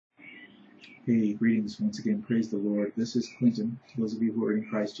Hey, greetings once again. Praise the Lord. This is Clinton. Those of you who are in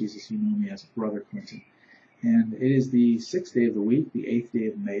Christ Jesus, you know me as Brother Clinton. And it is the 6th day of the week, the 8th day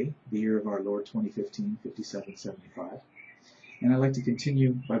of May, the year of our Lord 2015, 5775. And I'd like to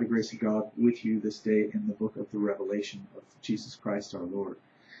continue, by the grace of God, with you this day in the book of the Revelation of Jesus Christ our Lord.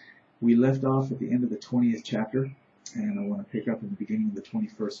 We left off at the end of the 20th chapter, and I want to pick up in the beginning of the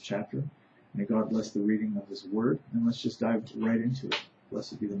 21st chapter. May God bless the reading of His Word, and let's just dive right into it.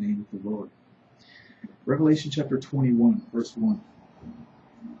 Blessed be the name of the Lord. Revelation chapter 21, verse 1.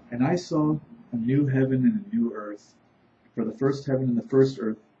 And I saw a new heaven and a new earth, for the first heaven and the first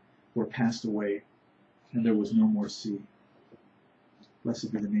earth were passed away, and there was no more sea.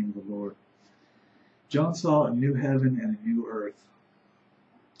 Blessed be the name of the Lord. John saw a new heaven and a new earth,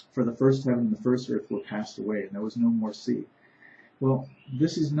 for the first heaven and the first earth were passed away, and there was no more sea. Well,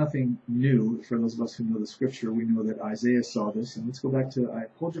 this is nothing new. For those of us who know the scripture, we know that Isaiah saw this. And let's go back to,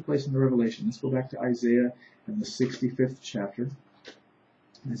 hold your place in the Revelation. Let's go back to Isaiah in the 65th chapter.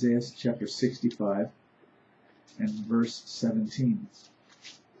 Isaiah chapter 65 and verse 17.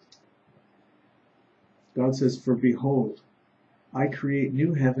 God says, For behold, I create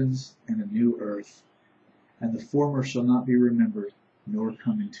new heavens and a new earth, and the former shall not be remembered, nor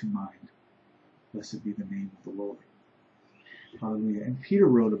come into mind. Blessed be the name of the Lord. Hallelujah. And Peter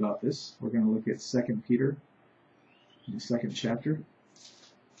wrote about this. We're going to look at 2 Peter in the 2nd chapter.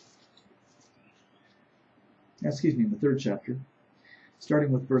 Excuse me, in the 3rd chapter.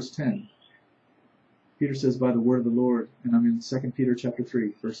 Starting with verse 10. Peter says, By the word of the Lord, and I'm in 2 Peter chapter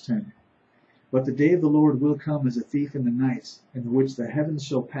 3, verse 10. But the day of the Lord will come as a thief in the night, in which the heavens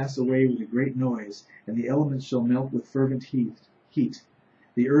shall pass away with a great noise, and the elements shall melt with fervent heat.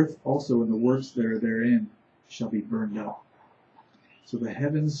 The earth also and the works that are therein shall be burned up. So the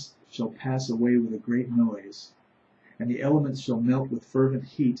heavens shall pass away with a great noise, and the elements shall melt with fervent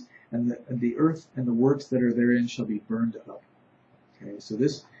heat, and the earth and the works that are therein shall be burned up. Okay, so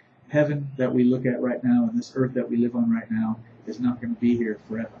this heaven that we look at right now and this earth that we live on right now is not going to be here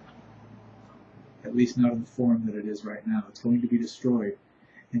forever. At least not in the form that it is right now. It's going to be destroyed,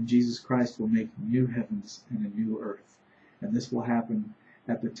 and Jesus Christ will make new heavens and a new earth. And this will happen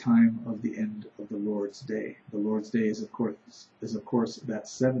at the time of the end of the Lord's day. The Lord's day is of course that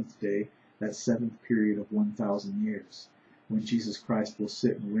 7th day, that 7th period of 1,000 years, when Jesus Christ will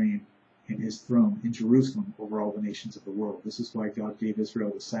sit and reign in His throne in Jerusalem over all the nations of the world. This is why God gave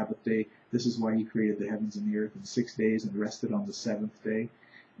Israel the Sabbath day. This is why He created the heavens and the earth in 6 days and rested on the 7th day.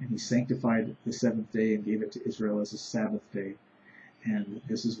 And He sanctified the 7th day and gave it to Israel as a Sabbath day. And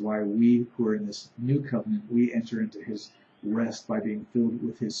this is why we who are in this new covenant, we enter into His rest by being filled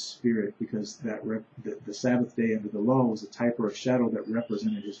with His Spirit, because the Sabbath day under the law was a type or a shadow that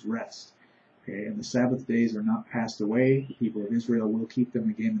represented His rest. Okay, and the Sabbath days are not passed away. The people of Israel will keep them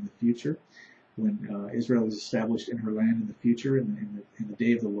again in the future, when Israel is established in her land in the future, in the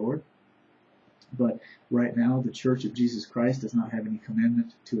day of the Lord. But right now, the Church of Jesus Christ does not have any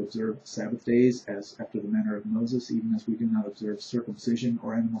commandment to observe Sabbath days as after the manner of Moses, even as we do not observe circumcision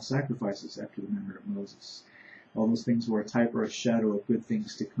or animal sacrifices after the manner of Moses. All those things were a type or a shadow of good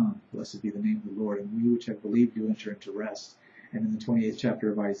things to come. Blessed be the name of the Lord. And we which have believed do enter into rest. And in the 28th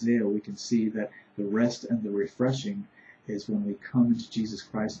chapter of Isaiah, we can see that the rest and the refreshing is when we come into Jesus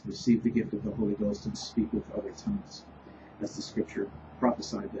Christ and receive the gift of the Holy Ghost and speak with other tongues, as the Scripture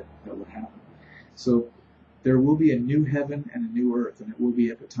prophesied that would happen. So there will be a new heaven and a new earth, and it will be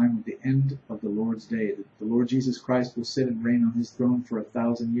at the time of the end of the Lord's day. The Lord Jesus Christ will sit and reign on His throne for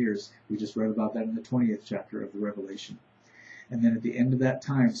 1,000 years. We just read about that in the 20th chapter of the Revelation. And then at the end of that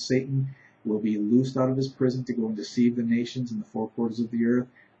time, Satan will be loosed out of his prison to go and deceive the nations in the four quarters of the earth,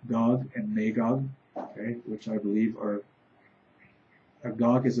 Gog and Magog, okay, which I believe are...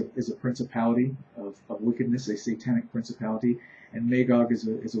 Gog is a principality of wickedness, a satanic principality. And Magog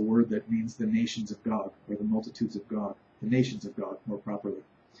is a word that means the nations of God, or the multitudes of God, the nations of God, more properly.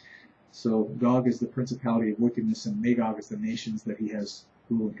 So Gog is the principality of wickedness, and Magog is the nations that he has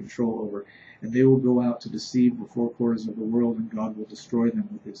rule and control over. And they will go out to deceive the four quarters of the world, and God will destroy them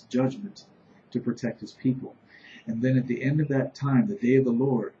with His judgment to protect His people. And then at the end of that time, the day of the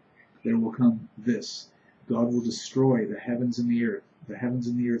Lord, there will come this. God will destroy the heavens and the earth. The heavens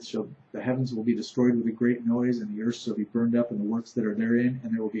will be destroyed with a great noise, and the earth shall be burned up, and the works that are therein,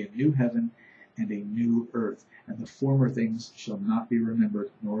 and there will be a new heaven and a new earth, and the former things shall not be remembered,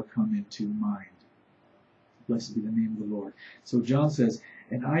 nor come into mind. Blessed be the name of the Lord. So John says,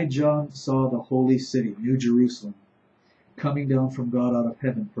 And I, John, saw the holy city, New Jerusalem, coming down from God out of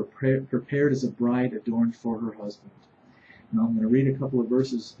heaven, prepared as a bride adorned for her husband. Now I'm going to read a couple of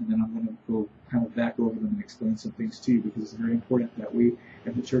verses, and then I'm going to go kind of back over them and explain some things to you, because it's very important that we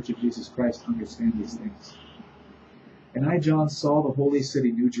in the Church of Jesus Christ understand these things. And I, John, saw the holy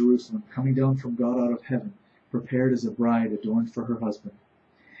city, New Jerusalem, coming down from God out of heaven, prepared as a bride adorned for her husband.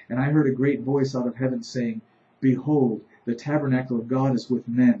 And I heard a great voice out of heaven saying, Behold, the tabernacle of God is with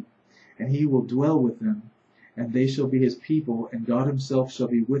men, and he will dwell with them, and they shall be his people, and God himself shall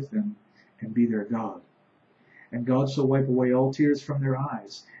be with them, and be their God. And God shall wipe away all tears from their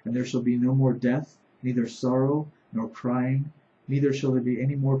eyes, and there shall be no more death, neither sorrow, nor crying, neither shall there be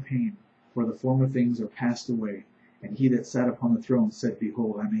any more pain, for the former things are passed away. And he that sat upon the throne said,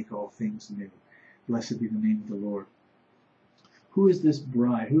 Behold, I make all things new. Blessed be the name of the Lord. Who is this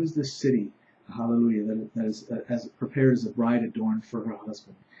bride? Who is this city? Hallelujah, that is as prepared as a bride adorned for her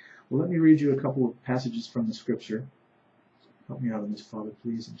husband. Well, let me read you a couple of passages from the scripture. Help me out on this, Father,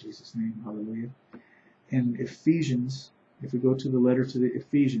 please, in Jesus' name. Hallelujah. In Ephesians, if we go to the letter to the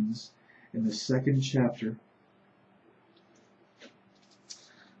Ephesians, in the 2nd chapter,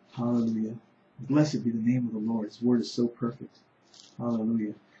 hallelujah. Blessed be the name of the Lord. His word is so perfect.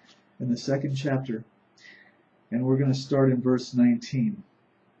 Hallelujah. In the 2nd chapter, and we're going to start in verse 19.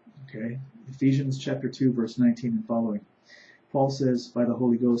 Okay? Ephesians chapter 2, verse 19 and following. Paul says by the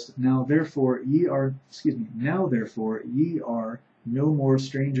Holy Ghost, Now therefore ye are no more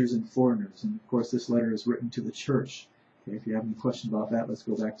strangers and foreigners. And of course this letter is written to the church. Okay, if you have any questions about that, let's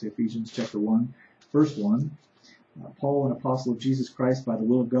go back to Ephesians chapter 1, verse 1. Paul, an apostle of Jesus Christ, by the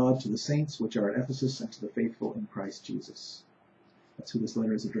will of God, to the saints which are at Ephesus, and to the faithful in Christ Jesus. That's who this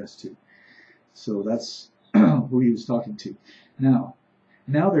letter is addressed to. So that's who he was talking to. Now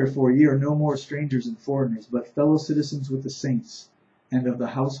therefore ye are no more strangers and foreigners, but fellow citizens with the saints, and of the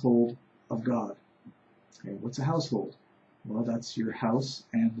household of God. Okay, what's a household? Well, that's your house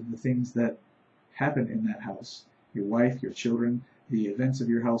and the things that happen in that house. Your wife, your children, the events of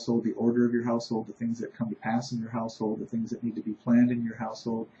your household, the order of your household, the things that come to pass in your household, the things that need to be planned in your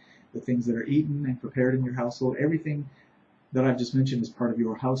household, the things that are eaten and prepared in your household. Everything that I've just mentioned is part of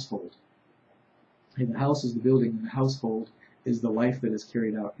your household. And the house is the building, and the household is the life that is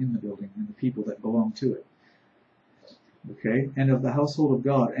carried out in the building and the people that belong to it. Okay? And of the household of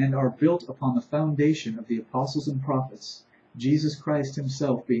God, and are built upon the foundation of the apostles and prophets, Jesus Christ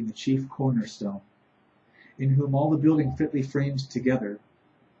himself being the chief cornerstone, in whom all the building fitly framed together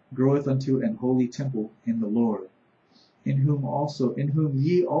groweth unto an holy temple in the Lord, in whom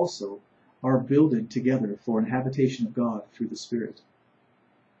ye also are builded together for an habitation of God through the Spirit.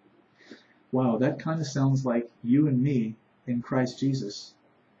 Wow, that kind of sounds like you and me in Christ Jesus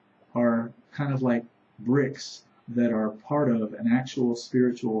are kind of like bricks that are part of an actual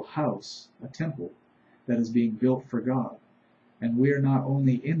spiritual house, a temple that is being built for God. And we are not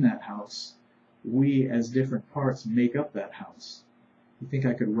only in that house, we as different parts make up that house. You think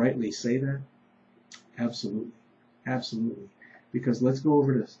I could rightly say that? Absolutely. Absolutely. Because let's go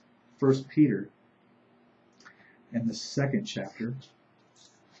over to 1 Peter in the 2nd chapter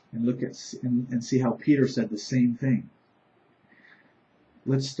and look at and see how Peter said the same thing.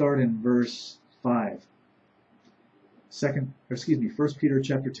 Let's start in verse 5. 1 Peter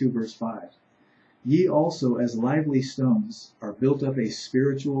chapter 2, verse 5. Ye also as lively stones are built up a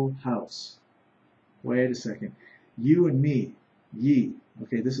spiritual house. Wait a second. You and me, ye.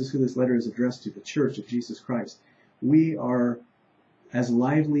 Okay, this is who this letter is addressed to, the church of Jesus Christ. We are as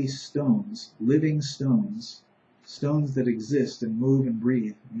lively stones, living stones, stones that exist and move and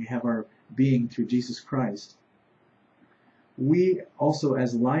breathe. We have our being through Jesus Christ. We also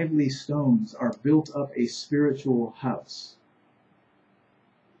as lively stones are built up a spiritual house.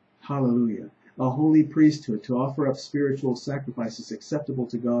 Hallelujah. A holy priesthood to offer up spiritual sacrifices acceptable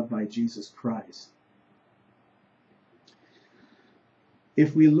to God by Jesus Christ.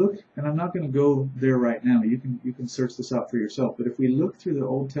 If we look, and I'm not going to go there right now, you can search this out for yourself, but if we look through the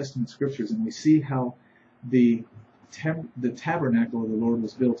Old Testament scriptures and we see how the tabernacle of the Lord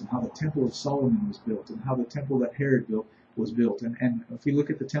was built, and how the temple of Solomon was built, and how the temple that Herod built was built, and if we look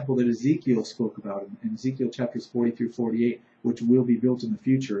at the temple that Ezekiel spoke about in Ezekiel chapters 40 through 48, which will be built in the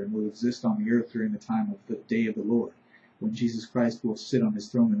future and will exist on the earth during the time of the day of the Lord, when Jesus Christ will sit on his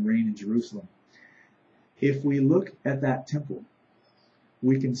throne and reign in Jerusalem. If we look at that temple,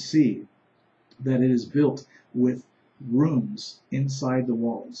 we can see that it is built with rooms inside the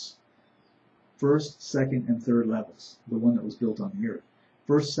walls. First, second, and third levels. The one that was built on the earth.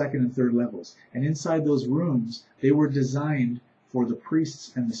 First, second, and third levels. And inside those rooms, they were designed for the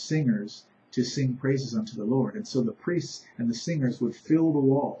priests and the singers to sing praises unto the Lord. And so the priests and the singers would fill the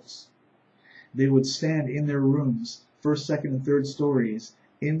walls. They would stand in their rooms, first, second, and third stories,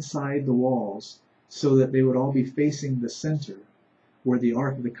 inside the walls, so that they would all be facing the center, where the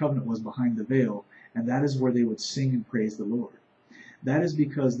Ark of the Covenant was behind the veil, and that is where they would sing and praise the Lord. That is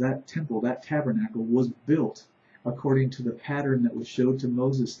because that temple, that tabernacle, was built according to the pattern that was showed to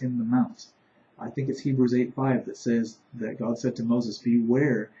Moses in the mount. I think it's Hebrews 8:5 that says that God said to Moses,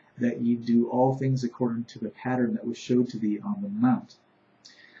 "Beware that ye do all things according to the pattern that was showed to thee on the mount."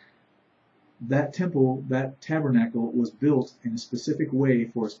 That temple, that tabernacle, was built in a specific way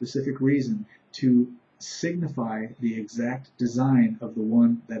for a specific reason to signify the exact design of the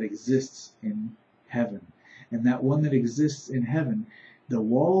one that exists in heaven. And that one that exists in heaven, the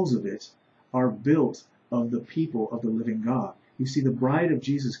walls of it are built of the people of the living God. You see, the bride of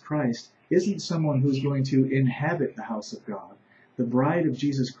Jesus Christ isn't someone who's going to inhabit the house of God. The bride of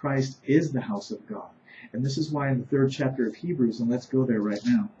Jesus Christ is the house of God. And this is why in the 3rd chapter of Hebrews, and let's go there right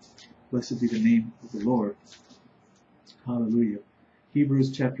now. Blessed be the name of the Lord. Hallelujah.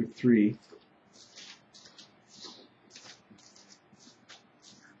 Hebrews chapter 3.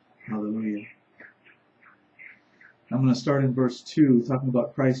 Hallelujah. I'm going to start in verse 2, talking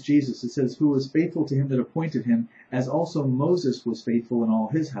about Christ Jesus. It says, "Who was faithful to him that appointed him, as also Moses was faithful in all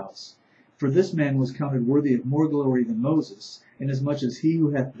his house. For this man was counted worthy of more glory than Moses, inasmuch as he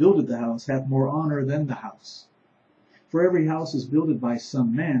who hath builded the house hath more honor than the house. For every house is builded by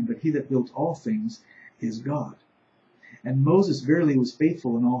some man, but he that built all things is God. And Moses verily was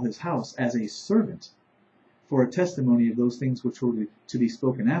faithful in all his house, as a servant, for a testimony of those things which were to be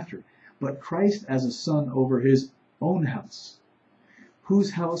spoken after. But Christ as a son over his own house.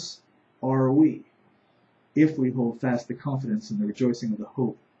 Whose house are we, if we hold fast the confidence and the rejoicing of the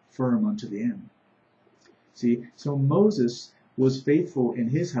hope firm unto the end?" See, so Moses was faithful in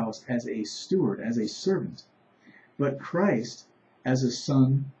his house as a steward, as a servant. But Christ as a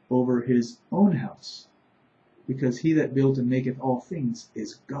son over his own house, because he that built and maketh all things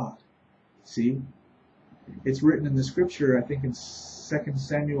is God. See? It's written in the scripture, I think in 2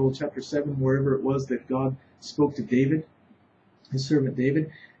 Samuel chapter 7, wherever it was, that God spoke to David, his servant David.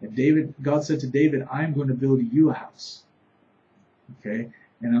 And God said to David, "I'm going to build you a house. Okay?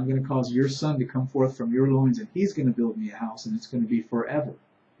 And I'm going to cause your son to come forth from your loins, and he's going to build me a house, and it's going to be forever.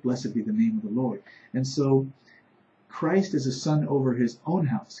 Blessed be the name of the Lord." And so Christ is a son over his own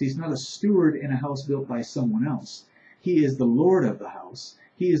house. He's not a steward in a house built by someone else. He is the Lord of the house.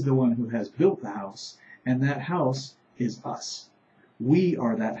 He is the one who has built the house, and that house is us. We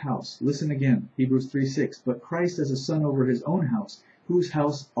are that house. Listen again, Hebrews 3:6. "But Christ as a son over his own house, whose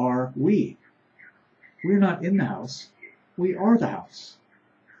house are we?" We're not in the house. We are the house.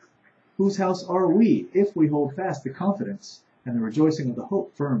 Whose house are we, if we hold fast the confidence and the rejoicing of the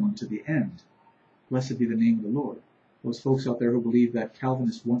hope firm unto the end? Blessed be the name of the Lord. Those folks out there who believe that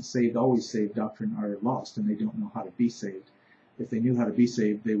Calvinist once saved, always saved doctrine are lost, and they don't know how to be saved. If they knew how to be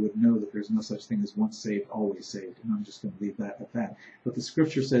saved, they would know that there's no such thing as once saved, always saved. And I'm just going to leave that at that. But the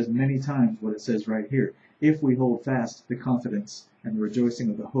scripture says many times what it says right here. If we hold fast the confidence and the rejoicing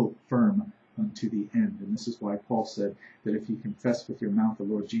of the hope firm unto the end. And this is why Paul said that if you confess with your mouth the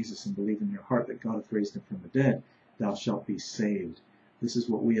Lord Jesus and believe in your heart that God hath raised him from the dead, thou shalt be saved. This is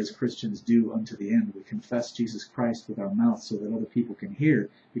what we as Christians do unto the end. We confess Jesus Christ with our mouth so that other people can hear,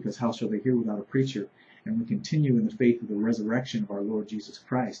 because how shall they hear without a preacher? And we continue in the faith of the resurrection of our Lord Jesus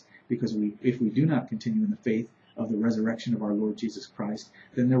Christ, because if we do not continue in the faith of the resurrection of our Lord Jesus Christ,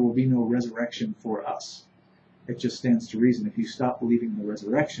 then there will be no resurrection for us. It just stands to reason. If you stop believing in the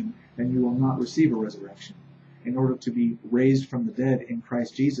resurrection, then you will not receive a resurrection. In order to be raised from the dead in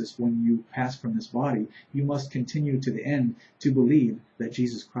Christ Jesus when you pass from this body, you must continue to the end to believe that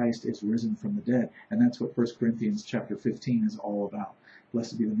Jesus Christ is risen from the dead. And that's what 1 Corinthians chapter 15 is all about.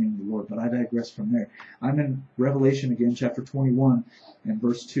 Blessed be the name of the Lord. But I digress from there. I'm in Revelation again, chapter 21 and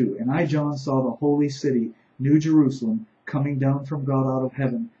verse 2. "And I, John, saw the holy city, New Jerusalem, coming down from God out of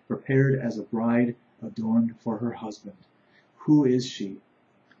heaven, prepared as a bride adorned for her husband." Who is she?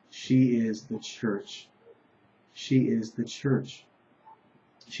 She is the church. She is the church.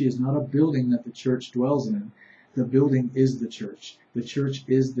 She is not a building that the church dwells in. The building is the church. The church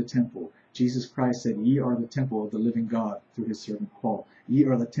is the temple. Jesus Christ said, "Ye are the temple of the living God," through his servant Paul. Ye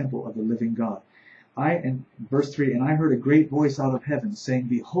are the temple of the living God. And verse 3, "And I heard a great voice out of heaven, saying,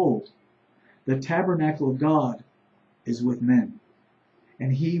 Behold, the tabernacle of God is with men,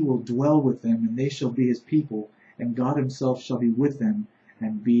 and he will dwell with them, and they shall be his people, and God himself shall be with them,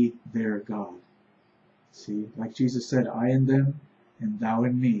 and be their God." See, like Jesus said, "I in them, and thou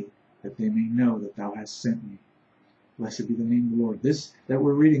in me, that they may know that thou hast sent me." Blessed be the name of the Lord. This that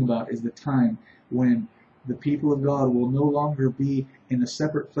we're reading about is the time when the people of God will no longer be in a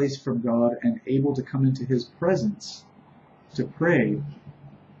separate place from God and able to come into his presence to pray,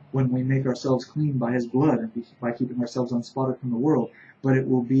 when we make ourselves clean by his blood and by keeping ourselves unspotted from the world, but it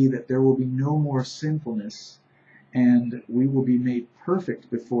will be that there will be no more sinfulness, and we will be made perfect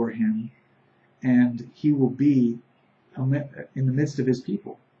before him, and he will be in the midst of his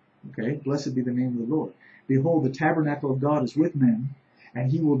people. Okay? Blessed be the name of the Lord. Behold, the tabernacle of God is with men,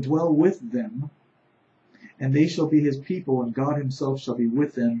 and he will dwell with them, and they shall be his people, and God himself shall be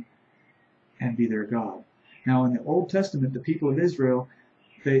with them and be their God. Now, in the Old Testament, the people of Israel,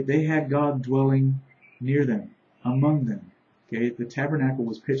 they had God dwelling near them, among them. Okay? The tabernacle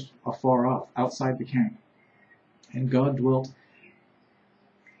was pitched afar off, outside the camp. And God dwelt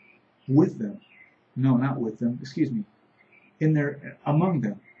with them. No, not with them, excuse me. Among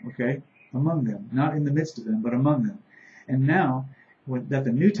them, okay? Among them. Not in the midst of them, but among them. And now, that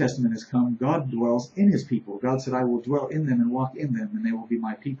the New Testament has come, God dwells in his people. God said, I will dwell in them and walk in them, and they will be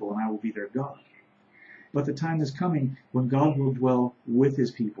my people, and I will be their God. But the time is coming when God will dwell with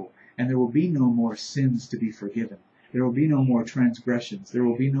his people, and there will be no more sins to be forgiven. There will be no more transgressions. There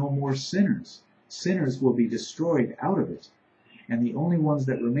will be no more sinners. Sinners will be destroyed out of it. And the only ones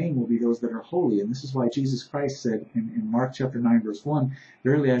that remain will be those that are holy. And this is why Jesus Christ said in Mark chapter 9, verse 1,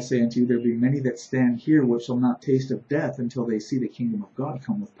 Verily I say unto you, there be many that stand here which shall not taste of death until they see the kingdom of God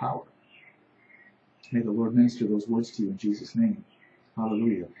come with power. May the Lord minister those words to you in Jesus' name.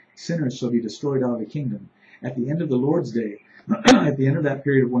 Hallelujah. Sinners shall be destroyed out of the kingdom. At the end of the Lord's day, at the end of that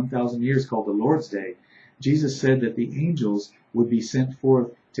period of 1,000 years called the Lord's day, Jesus said that the angels would be sent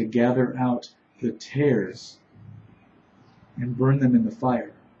forth to gather out the tares and burn them in the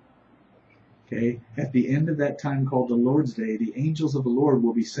fire. Okay? At the end of that time called the Lord's day, the angels of the Lord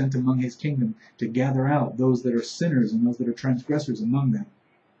will be sent among his kingdom to gather out those that are sinners and those that are transgressors among them.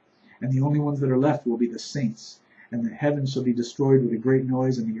 And the only ones that are left will be the saints. And the heavens shall be destroyed with a great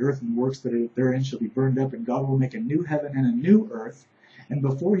noise, and the earth and the works that are therein shall be burned up, and God will make a new heaven and a new earth. And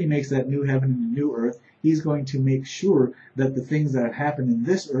before he makes that new heaven and a new earth, he's going to make sure that the things that have happened in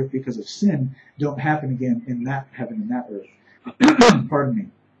this earth because of sin don't happen again in that heaven and that earth. Pardon me.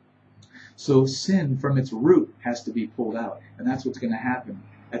 So sin from its root has to be pulled out. And that's what's going to happen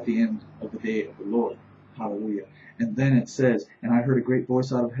at the end of the day of the Lord. Hallelujah. And then it says, And I heard a great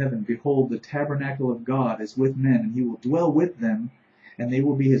voice out of heaven, Behold, the tabernacle of God is with men, and he will dwell with them, and they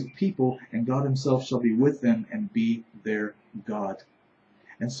will be his people, and God himself shall be with them and be their God.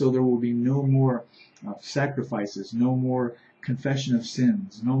 And so there will be no more sacrifices, no more confession of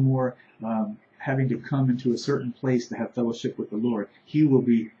sins, no more having to come into a certain place to have fellowship with the Lord. He will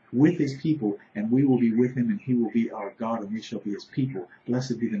be with his people, and we will be with him, and he will be our God, and we shall be his people.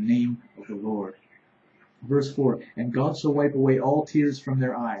 Blessed be the name of the Lord. Verse 4, And God shall wipe away all tears from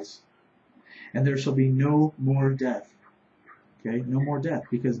their eyes, and there shall be no more death. Okay, no more death,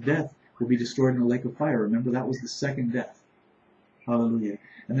 because death will be destroyed in a lake of fire. Remember, that was the second death. Hallelujah.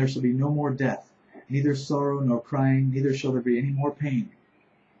 And there shall be no more death, neither sorrow nor crying, neither shall there be any more pain.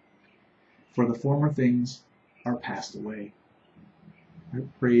 For the former things are passed away.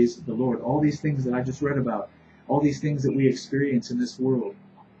 Praise the Lord. All these things that I just read about, all these things that we experience in this world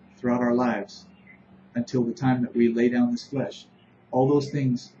throughout our lives, until the time that we lay down this flesh, all those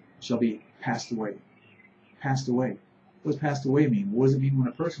things shall be passed away. Passed away. What does passed away mean? What does it mean when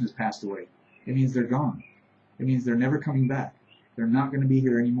a person is passed away? It means they're gone. It means they're never coming back. They're not going to be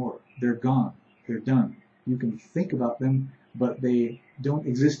here anymore. They're gone. They're done. You can think about them, but they don't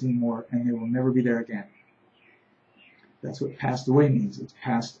exist anymore, and they will never be there again. That's what passed away means. It's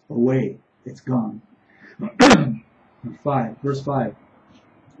passed away. It's gone. 5, verse 5.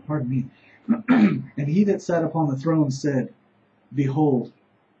 Pardon me. And he that sat upon the throne said, Behold,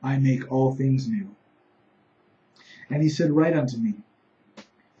 I make all things new. And he said, Write unto me,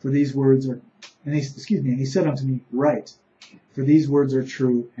 for these words are, and he said unto me, Write, for these words are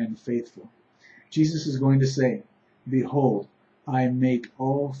true and faithful. Jesus is going to say, Behold, I make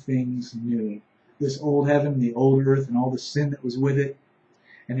all things new. This old heaven, the old earth, and all the sin that was with it,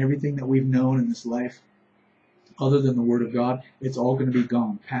 and everything that we've known in this life, other than the Word of God, it's all going to be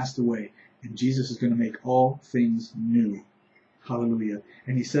gone, passed away. And Jesus is going to make all things new. Hallelujah.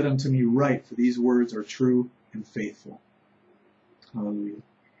 And he said unto me, Write, for these words are true and faithful. Hallelujah.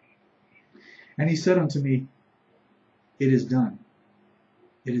 And he said unto me, It is done.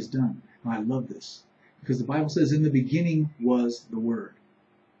 It is done. And I love this, because the Bible says, In the beginning was the Word.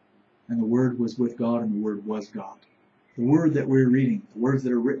 And the Word was with God, and the Word was God. The Word that we're reading, the words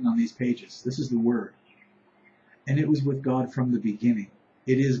that are written on these pages, this is the Word. And it was with God from the beginning.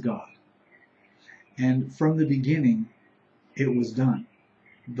 It is God. And from the beginning, it was done.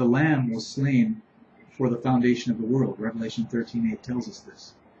 The Lamb was slain for the foundation of the world. Revelation 13:8 tells us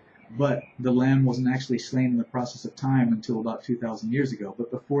this. But the lamb wasn't actually slain in the process of time until about 2,000 years ago.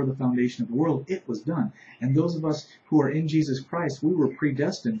 But before the foundation of the world, it was done. And those of us who are in Jesus Christ, we were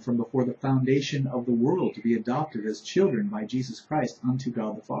predestined from before the foundation of the world to be adopted as children by Jesus Christ unto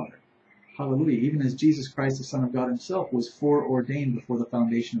God the Father. Hallelujah. Even as Jesus Christ, the Son of God himself, was foreordained before the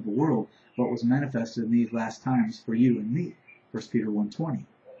foundation of the world, but was manifested in these last times for you and me. 1 Peter 1:20.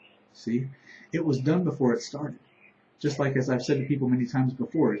 See? It was done before it started. Just like as I've said to people many times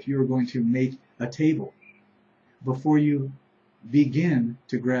before, if you are going to make a table, before you begin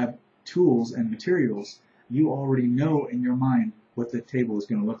to grab tools and materials, you already know in your mind what the table is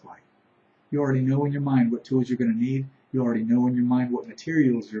going to look like. You already know in your mind what tools you're going to need. You already know in your mind what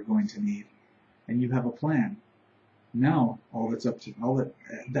materials you're going to need. And you have a plan. Now, all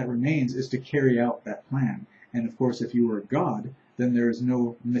that remains is to carry out that plan. And of course, if you are God, then there is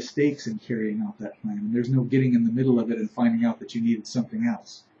no mistakes in carrying out that plan. And there's no getting in the middle of it and finding out that you needed something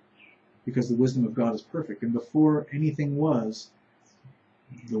else. Because the wisdom of God is perfect. And before anything was,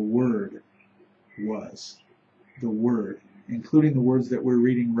 the Word was. The Word. Including the words that we're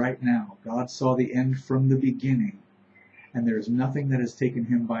reading right now. God saw the end from the beginning. And there is nothing that has taken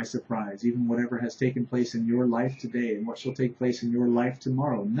him by surprise. Even whatever has taken place in your life today and what shall take place in your life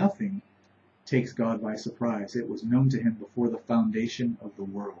tomorrow. Nothing takes God by surprise. It was known to him before the foundation of the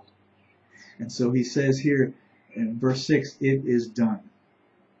world. And so he says here in verse 6, it is done.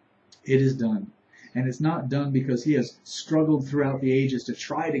 It is done. And it's not done because he has struggled throughout the ages to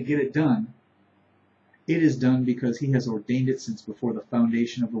try to get it done. It is done because he has ordained it since before the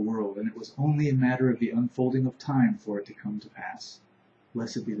foundation of the world, and it was only a matter of the unfolding of time for it to come to pass.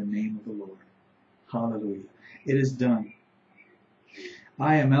 Blessed be the name of the Lord. Hallelujah. It is done.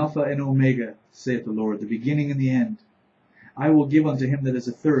 I am Alpha and Omega, saith the Lord, the beginning and the end. I will give unto him that is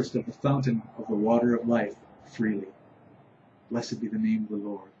athirst of the fountain of the water of life freely. Blessed be the name of the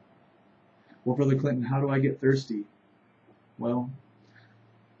Lord. Well, Brother Clinton, how do I get thirsty? Well,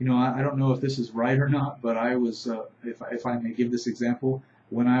 you know, I don't know if this is right or not, but I was, if I may give this example,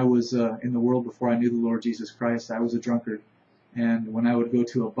 when I was in the world before I knew the Lord Jesus Christ, I was a drunkard. And when I would go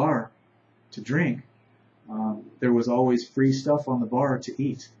to a bar to drink, there was always free stuff on the bar to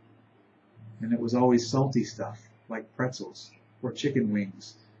eat. And it was always salty stuff, like pretzels, or chicken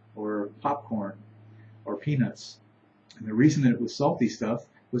wings, or popcorn, or peanuts. And the reason that it was salty stuff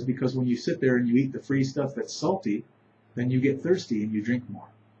was because when you sit there and you eat the free stuff that's salty, then you get thirsty and you drink more.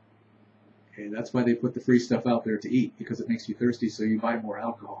 Okay, that's why they put the free stuff out there to eat, because it makes you thirsty, so you buy more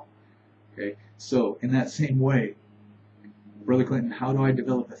alcohol. Okay, so in that same way, Brother Clinton, how do I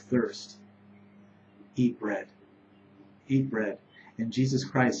develop a thirst? Eat bread. Eat bread. And Jesus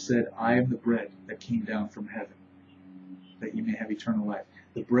Christ said, I am the bread that came down from heaven, that you may have eternal life.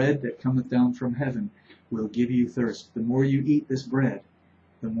 The bread that cometh down from heaven will give you thirst. The more you eat this bread,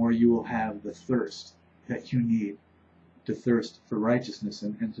 the more you will have the thirst that you need to thirst for righteousness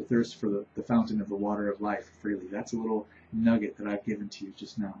and to thirst for the fountain of the water of life freely. That's a little nugget that I've given to you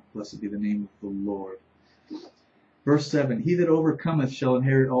just now. Blessed be the name of the Lord. Verse 7, he that overcometh shall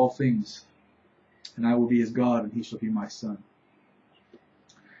inherit all things, and I will be his God, and he shall be my son.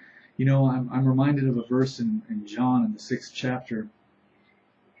 You know, I'm reminded of a verse in John in the 6th chapter.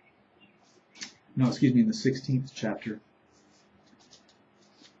 No, excuse me, in the 16th chapter.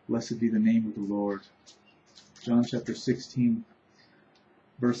 Blessed be the name of the Lord. John chapter 16,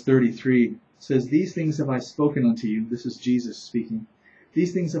 verse 33 says, these things have I spoken unto you. This is Jesus speaking.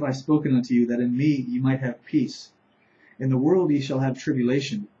 These things have I spoken unto you, that in me ye might have peace. In the world ye shall have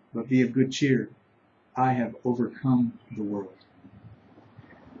tribulation, but be of good cheer. I have overcome the world.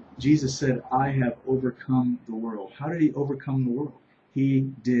 Jesus said, I have overcome the world. How did he overcome the world? He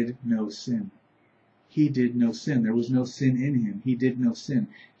did no sin. He did no sin. There was no sin in him. He did no sin.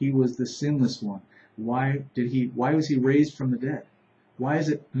 He was the sinless one. Why was he raised from the dead? Why is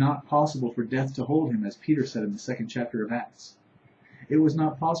it not possible for death to hold him, as Peter said in the 2nd chapter of Acts? It was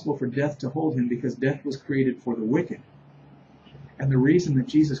not possible for death to hold him because death was created for the wicked. And the reason that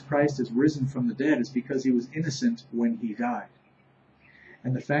Jesus Christ is risen from the dead is because he was innocent when he died.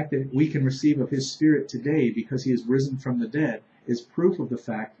 And the fact that we can receive of his Spirit today because he is risen from the dead is proof of the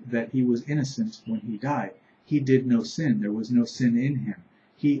fact that he was innocent when he died. He did no sin. There was no sin in him.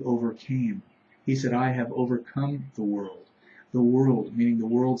 He overcame. He said, I have overcome the world. The world, meaning the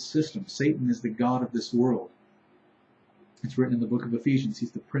world system. Satan is the god of this world. It's written in the book of Ephesians.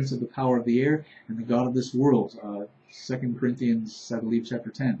 He's the prince of the power of the air and the god of this world. 2 Corinthians, I believe,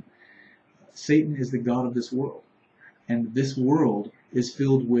 chapter 10. Satan is the god of this world. And this world is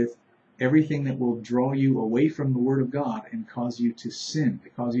filled with everything that will draw you away from the Word of God and cause you to sin, to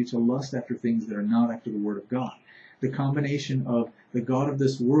cause you to lust after things that are not after the Word of God. the combination of the God of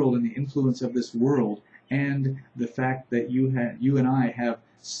this world and the influence of this world, and the fact that you and I have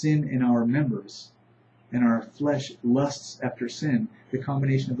sin in our members, and our flesh lusts after sin, the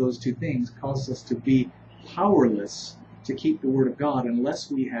combination of those two things causes us to be powerless to keep the Word of God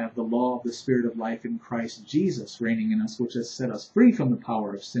unless we have the law of the Spirit of life in Christ Jesus reigning in us, which has set us free from the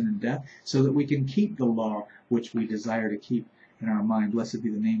power of sin and death, so that we can keep the law which we desire to keep in our mind. Blessed be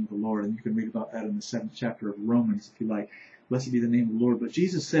the name of the Lord. And you can read about that in the 7th chapter of Romans if you like. Blessed be the name of the Lord. But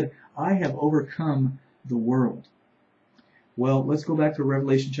Jesus said, I have overcome the world. Well, let's go back to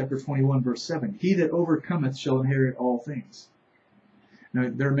Revelation chapter 21, verse 7. He that overcometh shall inherit all things. Now,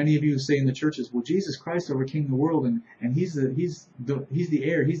 there are many of you who say in the churches, well, Jesus Christ overcame the world, and he's the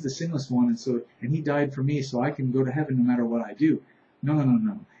heir, he's the sinless one, and he died for me, so I can go to heaven no matter what I do. No, no, no,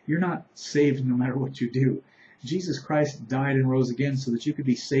 no. You're not saved no matter what you do. Jesus Christ died and rose again so that you could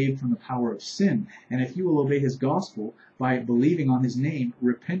be saved from the power of sin. And if you will obey his gospel by believing on his name,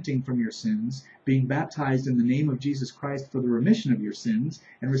 repenting from your sins, being baptized in the name of Jesus Christ for the remission of your sins,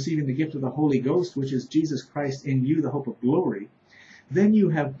 and receiving the gift of the Holy Ghost, which is Jesus Christ in you, the hope of glory, then you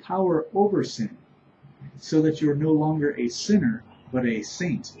have power over sin, so that you're no longer a sinner, but a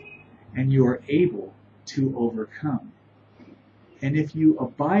saint, and you are able to overcome. And if you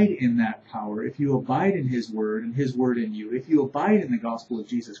abide in that power, if you abide in his word and his word in you, if you abide in the gospel of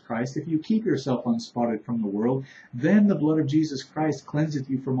Jesus Christ, if you keep yourself unspotted from the world, then the blood of Jesus Christ cleanseth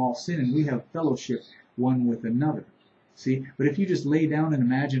you from all sin, and we have fellowship one with another. See, but if you just lay down and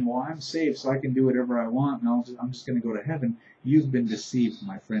imagine, well, I'm saved so I can do whatever I want, and I'm just going to go to heaven, you've been deceived,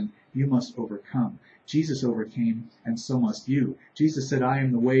 my friend. You must overcome. Jesus overcame, and so must you. Jesus said, I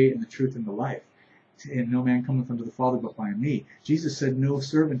am the way and the truth and the life. And no man cometh unto the Father but by me. Jesus said, no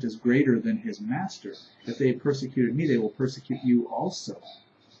servant is greater than his master. If they persecuted me, they will persecute you also.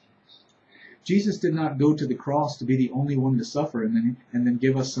 Jesus did not go to the cross to be the only one to suffer and then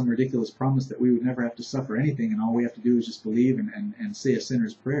give us some ridiculous promise that we would never have to suffer anything, and all we have to do is just believe and say a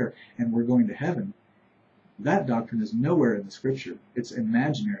sinner's prayer and we're going to heaven. That doctrine is nowhere in the Scripture. It's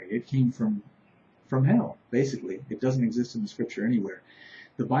imaginary. It came from hell, basically. It doesn't exist in the Scripture anywhere.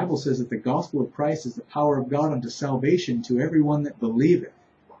 The Bible says that the gospel of Christ is the power of God unto salvation to everyone that believeth.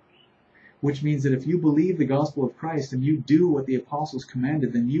 Which means that if you believe the gospel of Christ and you do what the apostles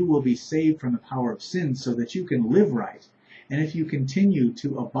commanded, then you will be saved from the power of sin so that you can live right. And if you continue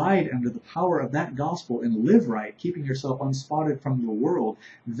to abide under the power of that gospel and live right, keeping yourself unspotted from the world,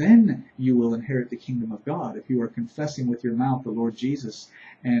 then you will inherit the kingdom of God. If you are confessing with your mouth the Lord Jesus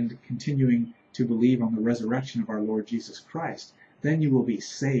and continuing to believe on the resurrection of our Lord Jesus Christ, then you will be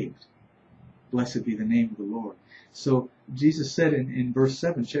saved. Blessed be the name of the Lord. So Jesus said in verse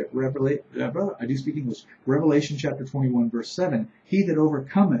 7, I do speak English, Revelation chapter 21, verse 7, he that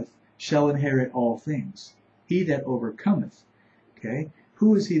overcometh shall inherit all things. He that overcometh. Okay?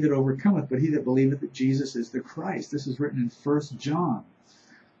 Who is he that overcometh but he that believeth that Jesus is the Christ? This is written in 1 John.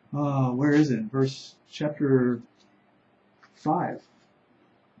 Where is it? In verse chapter 5.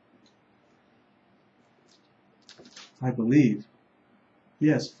 I believe.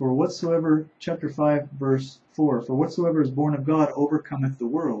 Yes, for whatsoever, chapter 5, verse 4, for whatsoever is born of God overcometh the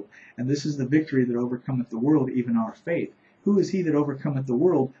world. And this is the victory that overcometh the world, even our faith. Who is he that overcometh the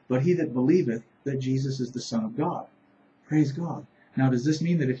world, but he that believeth that Jesus is the Son of God? Praise God. Now, does this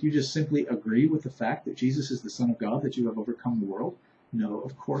mean that if you just simply agree with the fact that Jesus is the Son of God, that you have overcome the world? No,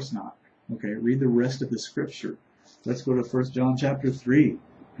 of course not. Okay, read the rest of the Scripture. Let's go to 1 John chapter 3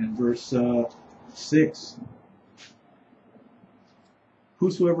 and verse 6.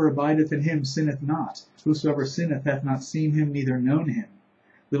 Whosoever abideth in him sinneth not. Whosoever sinneth hath not seen him, neither known him.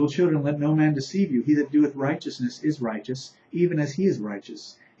 Little children, let no man deceive you. He that doeth righteousness is righteous, even as he is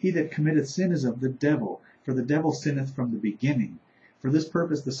righteous. He that committeth sin is of the devil, for the devil sinneth from the beginning. For this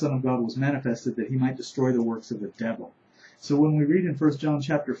purpose the Son of God was manifested, that he might destroy the works of the devil. So when we read in 1 John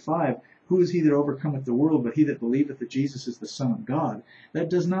chapter 5, who is he that overcometh the world, but he that believeth that Jesus is the Son of God? That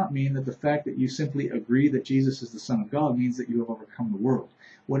does not mean that the fact that you simply agree that Jesus is the Son of God means that you have overcome the world.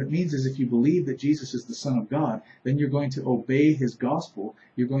 What it means is if you believe that Jesus is the Son of God, then you're going to obey his gospel,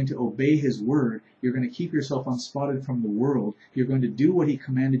 you're going to obey his word, you're going to keep yourself unspotted from the world, you're going to do what he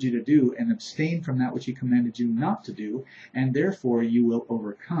commanded you to do and abstain from that which he commanded you not to do, and therefore you will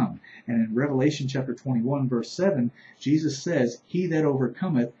overcome. And in Revelation chapter 21, verse 7, Jesus says, he that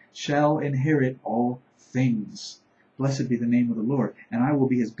overcometh shall inherit all things. Blessed be the name of the Lord. And I will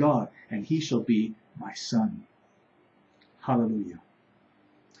be his God, and he shall be my son. Hallelujah.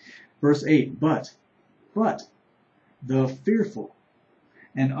 Verse 8, but the fearful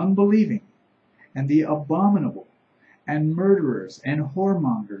and unbelieving and the abominable and murderers, and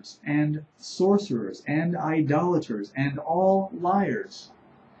whoremongers, and sorcerers, and idolaters, and all liars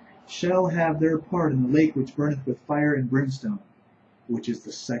shall have their part in the lake which burneth with fire and brimstone, which is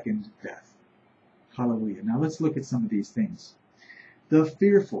the second death. Hallelujah. Now let's look at some of these things. The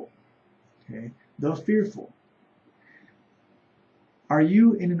fearful. Okay? The fearful. Are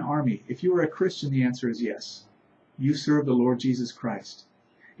you in an army? If you are a Christian, the answer is yes. You serve the Lord Jesus Christ.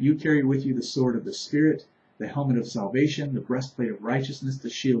 You carry with you the sword of the Spirit, the helmet of salvation, the breastplate of righteousness, the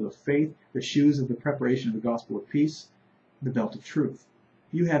shield of faith, the shoes of the preparation of the gospel of peace, the belt of truth.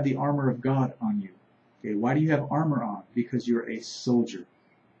 You have the armor of God on you. Okay, why do you have armor on? Because you're a soldier.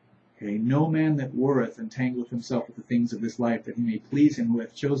 Okay, no man that warreth entangleth himself with the things of this life, that he may please him who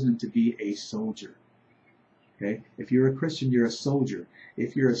hath chosen him to be a soldier. Okay, if you're a Christian, you're a soldier.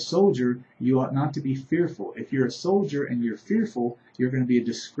 If you're a soldier, you ought not to be fearful. If you're a soldier and you're fearful, you're going to be a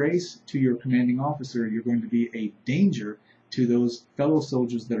disgrace to your commanding officer. You're going to be a danger to those fellow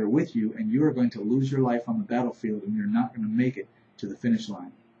soldiers that are with you, and you are going to lose your life on the battlefield, and you're not going to make it to the finish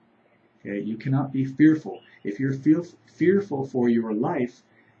line. Okay, you cannot be fearful. If you're fearful for your life,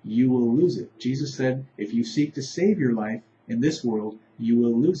 you will lose it. Jesus said, if you seek to save your life in this world, you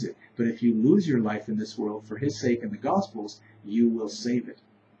will lose it. But if you lose your life in this world for his sake and the gospel's, you will save it.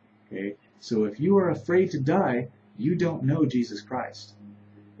 Okay? So if you are afraid to die, you don't know Jesus Christ.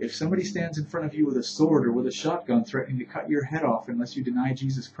 If somebody stands in front of you with a sword or with a shotgun threatening to cut your head off unless you deny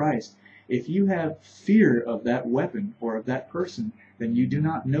Jesus Christ, if you have fear of that weapon or of that person, then you do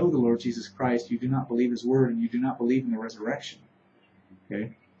not know the Lord Jesus Christ, you do not believe his word, and you do not believe in the resurrection.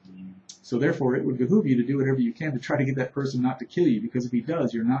 Okay? So therefore, it would behoove you to do whatever you can to try to get that person not to kill you, because if he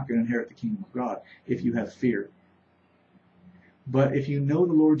does, you're not going to inherit the kingdom of God if you have fear. But if you know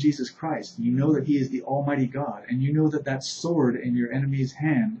the Lord Jesus Christ, you know that he is the Almighty God, and you know that that sword in your enemy's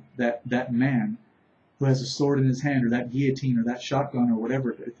hand, that man who has a sword in his hand, or that guillotine, or that shotgun, or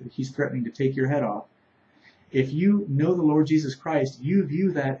whatever, he's threatening to take your head off. If you know the Lord Jesus Christ, you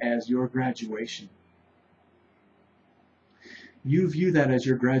view that as your graduation. You view that as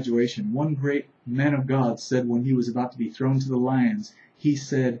your graduation. One great man of God said when he was about to be thrown to the lions, he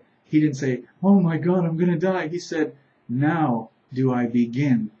didn't say, oh my God, I'm going to die. He said, now do I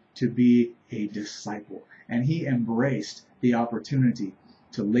begin to be a disciple. And he embraced the opportunity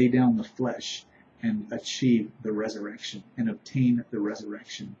to lay down the flesh and achieve the resurrection and obtain the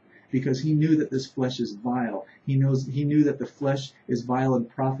resurrection. Because he knew that this flesh is vile. He knew that the flesh is vile and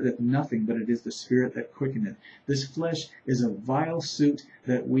profiteth nothing, but it is the Spirit that quickeneth. This flesh is a vile suit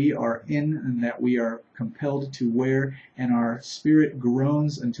that we are in and that we are compelled to wear, and our spirit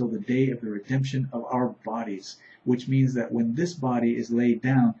groans until the day of the redemption of our bodies, which means that when this body is laid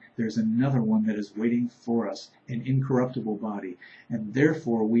down, there's another one that is waiting for us, an incorruptible body. And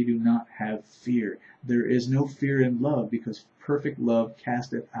therefore we do not have fear. There is no fear in love, because perfect love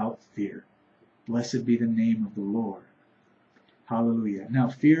casteth out fear. Blessed be the name of the Lord. Hallelujah. Now,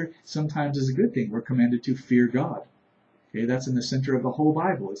 fear sometimes is a good thing. We're commanded to fear God. Okay, that's in the center of the whole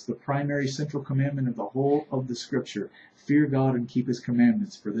Bible. It's the primary central commandment of the whole of the Scripture. Fear God and keep his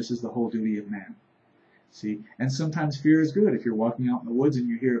commandments, for this is the whole duty of man. See, and sometimes fear is good. If you're walking out in the woods and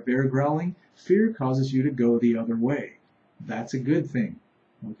you hear a bear growling, fear causes you to go the other way. That's a good thing.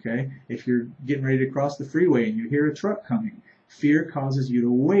 Okay? If you're getting ready to cross the freeway and you hear a truck coming, fear causes you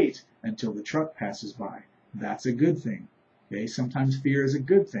to wait until the truck passes by. That's a good thing. Okay? Sometimes fear is a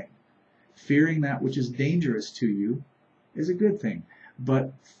good thing. Fearing that which is dangerous to you is a good thing.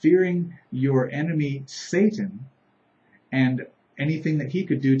 But fearing your enemy, Satan, and anything that he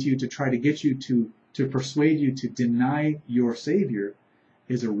could do to you to try to get you to persuade you to deny your Savior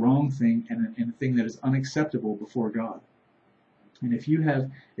is a wrong thing and a thing that is unacceptable before God. And if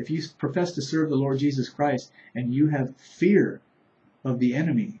you profess to serve the Lord Jesus Christ and you have fear of the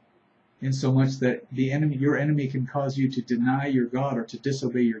enemy, in so much that your enemy can cause you to deny your God or to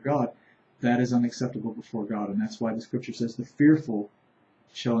disobey your God, that is unacceptable before God. And that's why the Scripture says the fearful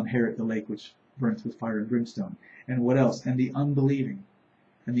shall inherit the lake which burns with fire and brimstone. And what else? And the unbelieving.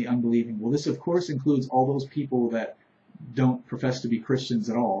 And the unbelieving. Well, this of course includes all those people that don't profess to be Christians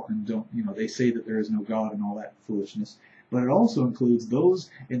at all and they say that there is no God and all that foolishness. But it also includes those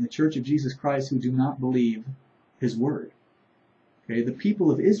in the Church of Jesus Christ who do not believe his word. Okay, the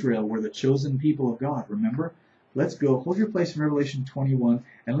people of Israel were the chosen people of God, remember? Let's go, hold your place in Revelation 21,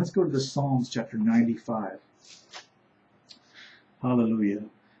 and let's go to the Psalms chapter 95. Hallelujah.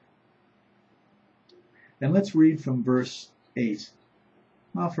 And let's read from verse 8.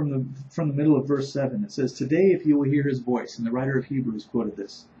 Well, from the middle of verse 7, it says, "Today if you will hear his voice," and the writer of Hebrews quoted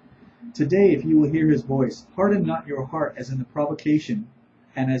this. "Today if you will hear his voice, harden not your heart as in the provocation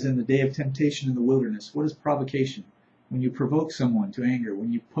and as in the day of temptation in the wilderness." What is provocation? when you provoke someone to anger,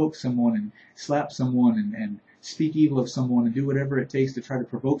 when you poke someone and slap someone and speak evil of someone and do whatever it takes to try to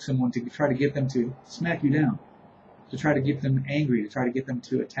provoke someone, to try to get them to smack you down, to try to get them angry, to try to get them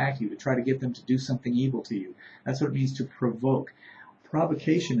to attack you, to try to get them to do something evil to you. That's what it means to provoke.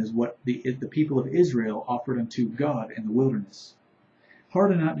 Provocation is what the people of Israel offered unto God in the wilderness.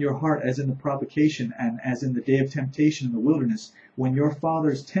 Harden not your heart as in the provocation and as in the day of temptation in the wilderness, when your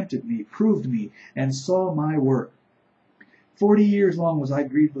fathers tempted me, proved me, and saw my work. 40 years long was I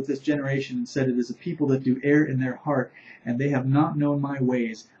grieved with this generation, and said, it is a people that do err in their heart, and they have not known my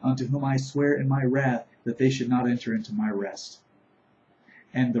ways, unto whom I swear in my wrath, that they should not enter into my rest.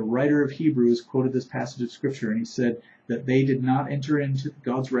 And the writer of Hebrews quoted this passage of Scripture, and he said that they did not enter into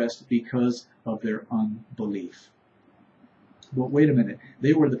God's rest because of their unbelief. But wait a minute,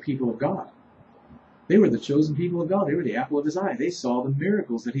 they were the people of God. They were the chosen people of God. They were the apple of his eye. They saw the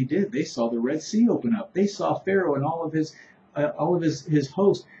miracles that he did. They saw the Red Sea open up. They saw Pharaoh and all of his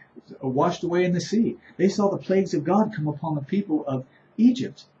host washed away in the sea. They saw the plagues of God come upon the people of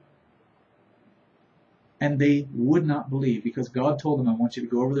Egypt. And they would not believe, because God told them, I want you to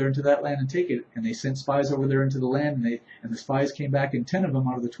go over there into that land and take it. And they sent spies over there into the land, and the spies came back, and 10 of them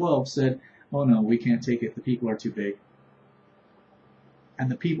out of the 12 said, oh no, we can't take it. The people are too big. And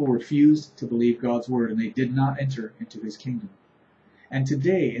the people refused to believe God's word, and they did not enter into his kingdom. And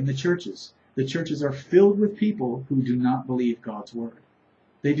today in the churches are filled with people who do not believe God's word.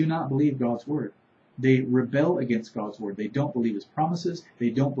 They do not believe God's word. They rebel against God's word. They don't believe his promises.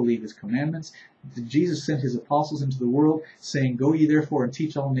 They don't believe his commandments. Jesus sent his apostles into the world, saying, go ye therefore and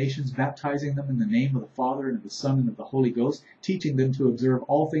teach all nations, baptizing them in the name of the Father and of the Son and of the Holy Ghost, teaching them to observe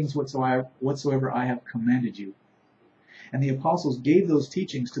all things whatsoever I have commanded you. And the apostles gave those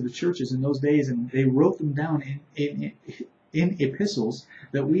teachings to the churches in those days, and they wrote them down in epistles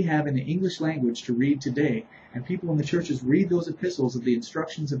that we have in the English language to read today. And people in the churches read those epistles of the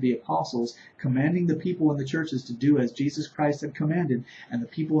instructions of the apostles, commanding the people in the churches to do as Jesus Christ had commanded, and the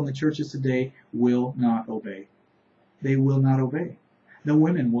people in the churches today will not obey. They will not obey. The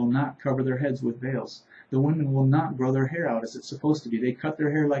women will not cover their heads with veils. The women will not grow their hair out as it's supposed to be. They cut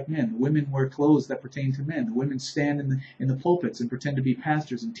their hair like men. The women wear clothes that pertain to men. The women stand in the pulpits and pretend to be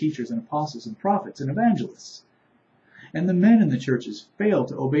pastors and teachers and apostles and prophets and evangelists. And the men in the churches fail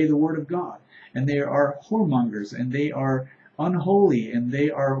to obey the word of God. And they are whoremongers, and they are unholy, and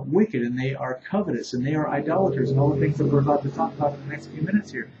they are wicked, and they are covetous, and they are idolaters, and all the things that we're about to talk about in the next few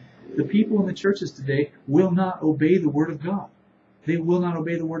minutes here. The people in the churches today will not obey the word of God. They will not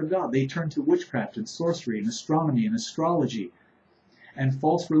obey the word of God. They turn to witchcraft and sorcery and astronomy and astrology and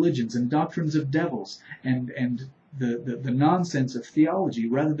false religions and doctrines of devils and the nonsense of theology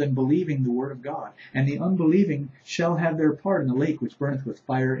rather than believing the word of God. And the unbelieving shall have their part in the lake which burneth with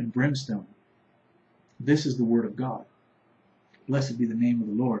fire and brimstone. This is the word of God. Blessed be the name of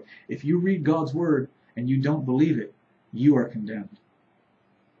the Lord. If you read God's word and you don't believe it, you are condemned.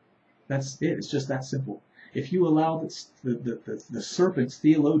 That's it. It's just that simple. If you allow the serpent's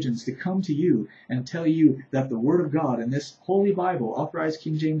theologians to come to you and tell you that the Word of God in this Holy Bible, Authorized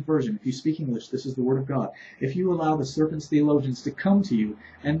King James Version, if you speak English, this is the Word of God. If you allow the serpent's theologians to come to you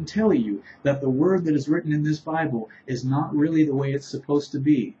and tell you that the Word that is written in this Bible is not really the way it's supposed to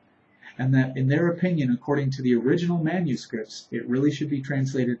be, and that in their opinion, according to the original manuscripts, it really should be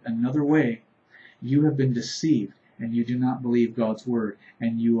translated another way, you have been deceived and you do not believe God's Word,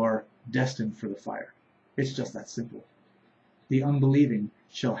 and you are destined for the fire. It's just that simple. The unbelieving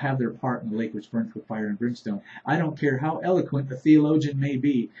shall have their part in the lake which burns with fire and brimstone. I don't care how eloquent the theologian may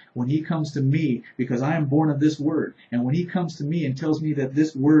be, when he comes to me, because I am born of this word, and when he comes to me and tells me that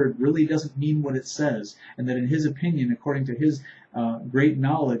this word really doesn't mean what it says, and that in his opinion, according to his great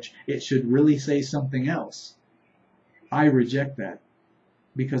knowledge, it should really say something else, I reject that.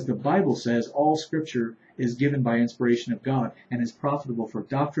 Because the Bible says all Scripture is given by inspiration of God and is profitable for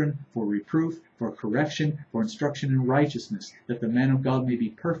doctrine, for reproof, for correction, for instruction in righteousness, that the man of God may be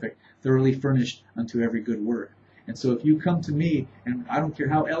perfect, thoroughly furnished unto every good work. And so if you come to me, and I don't care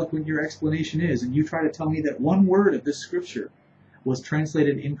how eloquent your explanation is, and you try to tell me that one word of this Scripture was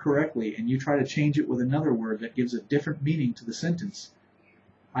translated incorrectly, and you try to change it with another word that gives a different meaning to the sentence,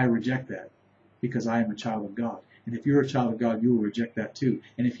 I reject that, because I am a child of God. And if you're a child of God, you will reject that too.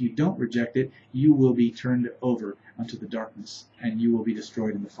 And if you don't reject it, you will be turned over unto the darkness, and you will be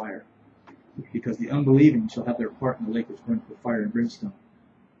destroyed in the fire. Because the unbelieving shall have their part in the lake which burneth with fire and brimstone.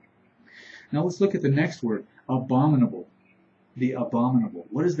 Now let's look at the next word, abominable. The abominable.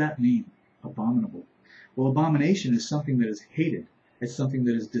 What does that mean? Abominable. Well, abomination is something that is hated. It's something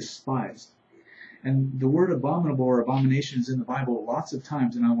that is despised. And the word abominable or abomination is in the Bible lots of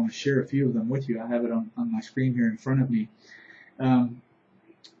times, and I want to share a few of them with you. I have it on my screen here in front of me.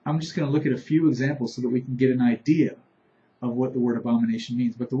 I'm just going to look at a few examples so that we can get an idea of what the word abomination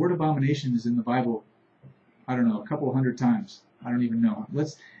means. But the word abomination is in the Bible, I don't know, a couple hundred times. I don't even know.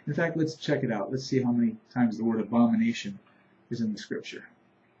 In fact, let's check it out. Let's see how many times the word abomination is in the scripture.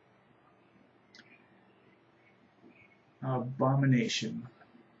 Abomination.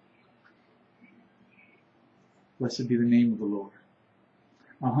 Blessed be the name of the Lord.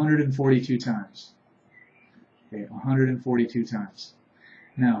 142 times. Okay, 142 times.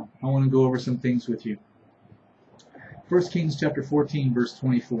 Now, I want to go over some things with you. 1 Kings chapter 14, verse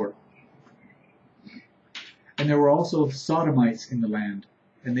 24. And there were also Sodomites in the land,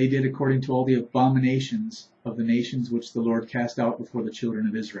 and they did according to all the abominations of the nations which the Lord cast out before the children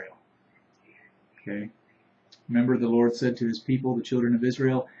of Israel. Okay. Remember, the Lord said to his people, the children of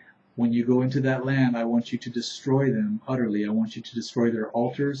Israel, when you go into that land, I want you to destroy them utterly. I want you to destroy their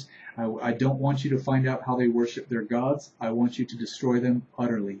altars. I don't want you to find out how they worship their gods. I want you to destroy them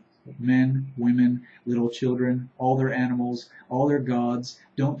utterly. Men, women, little children, all their animals, all their gods.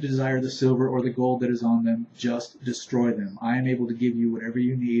 Don't desire the silver or the gold that is on them. Just destroy them. I am able to give you whatever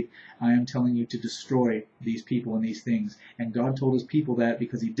you need. I am telling you to destroy these people and these things. And God told his people that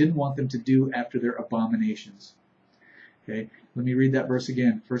because he didn't want them to do after their abominations. Okay, let me read that verse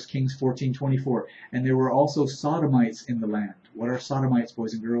again. 1 Kings 14:24. And there were also Sodomites in the land. What are Sodomites,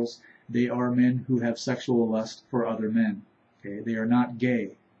 boys and girls? They are men who have sexual lust for other men. Okay, they are not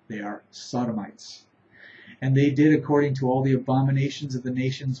gay. They are Sodomites. And they did according to all the abominations of the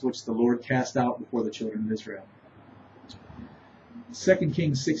nations which the Lord cast out before the children of Israel. 2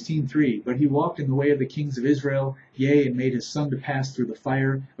 Kings 16:3. But he walked in the way of the kings of Israel, yea, and made his son to pass through the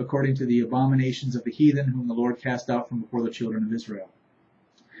fire, according to the abominations of the heathen, whom the Lord cast out from before the children of Israel.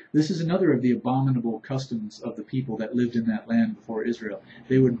 This is another of the abominable customs of the people that lived in that land before Israel.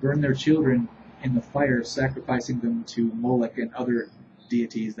 They would burn their children in the fire, sacrificing them to Molech and other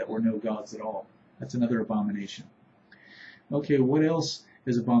deities that were no gods at all. That's another abomination. Okay, what else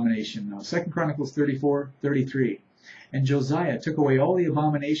is abomination? Now, 2 Chronicles 34:33. And Josiah took away all the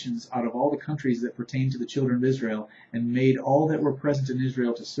abominations out of all the countries that pertained to the children of Israel, and made all that were present in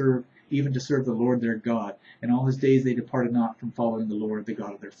Israel to serve, even to serve the Lord their God. And all his days they departed not from following the Lord, the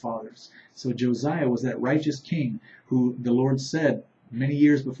God of their fathers. So Josiah was that righteous king who the Lord said many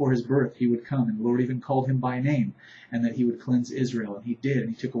years before his birth he would come, and the Lord even called him by name, and that he would cleanse Israel. And he did, and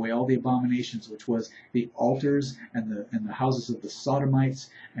he took away all the abominations, which was the altars and the houses of the Sodomites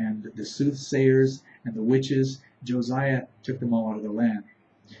and the soothsayers and the witches. Josiah took them all out of the land.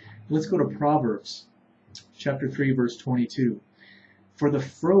 Let's go to Proverbs chapter 3, verse 22. For the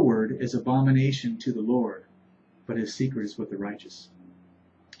froward is abomination to the Lord, but his secret is with the righteous.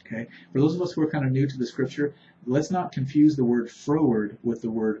 Okay? For those of us who are kind of new to the scripture, let's not confuse the word froward with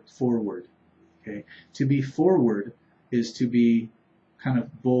the word forward. Okay? To be forward is to be kind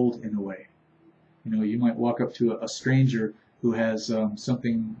of bold in a way. You know, you might walk up to a stranger who has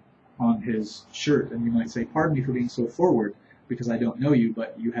something on his shirt, and you might say, pardon me for being so forward, because I don't know you,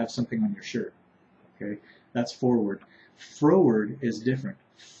 but you have something on your shirt. Okay? That's forward. Froward is different.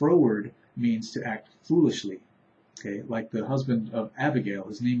 Froward means to act foolishly. Okay? Like the husband of Abigail,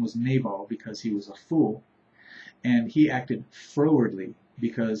 his name was Nabal because he was a fool, and he acted frowardly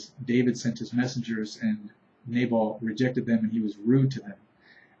because David sent his messengers and Nabal rejected them and he was rude to them.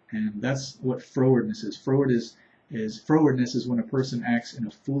 And that's what frowardness is. Frowardness is when a person acts in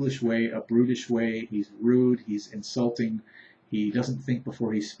a foolish way, a brutish way. He's rude, he's insulting, he doesn't think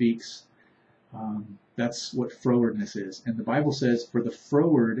before he speaks. That's what frowardness is. And the Bible says, for the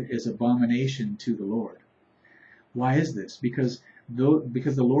froward is abomination to the Lord. Why is this? Because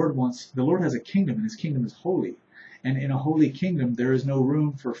the Lord has a kingdom, and his kingdom is holy. And in a holy kingdom, there is no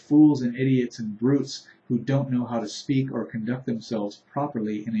room for fools and idiots and brutes who don't know how to speak or conduct themselves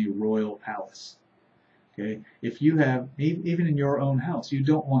properly in a royal palace. Okay? If you have, even in your own house, you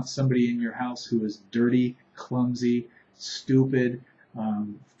don't want somebody in your house who is dirty, clumsy, stupid,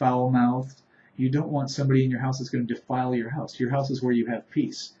 foul-mouthed. You don't want somebody in your house that's going to defile your house. Your house is where you have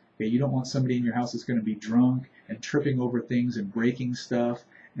peace. Okay? You don't want somebody in your house that's going to be drunk and tripping over things and breaking stuff,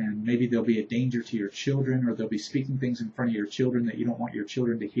 and maybe they'll be a danger to your children, or they'll be speaking things in front of your children that you don't want your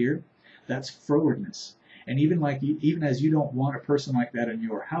children to hear. That's frowardness. And even as you don't want a person like that in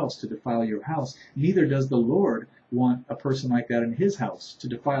your house to defile your house, neither does the Lord want a person like that in his house to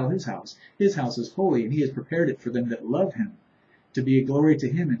defile his house. His house is holy, and he has prepared it for them that love him, to be a glory to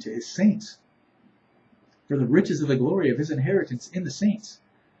him and to his saints, for the riches of the glory of his inheritance in the saints.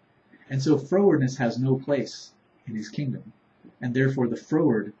 And so frowardness has no place in his kingdom, and therefore the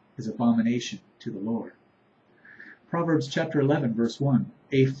froward is abomination to the Lord. Proverbs chapter 11, verse 1.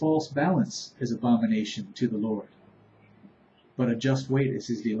 A false balance is abomination to the Lord, but a just weight is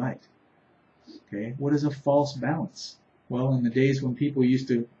his delight. Okay, what is a false balance? Well, in the days when people used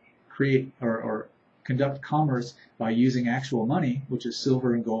to create or conduct commerce by using actual money, which is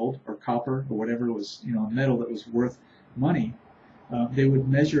silver and gold or copper or whatever was, a metal that was worth money, they would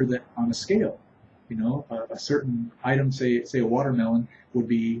measure that on a scale. A certain item, say a watermelon, would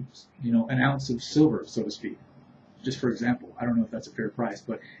be, an ounce of silver, so to speak. Just for example, I don't know if that's a fair price,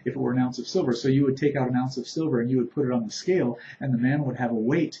 but if it were an ounce of silver, so you would take out an ounce of silver and you would put it on the scale, and the man would have a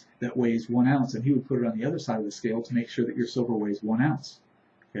weight that weighs 1 ounce, and he would put it on the other side of the scale to make sure that your silver weighs 1 ounce.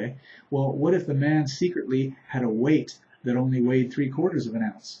 Okay. Well, what if the man secretly had a weight that only weighed 3/4 of an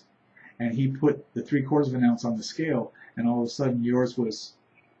ounce, and he put the 3/4 of an ounce on the scale, and all of a sudden yours was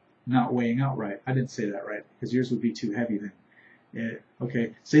not weighing out right? I didn't say that right, because yours would be too heavy then.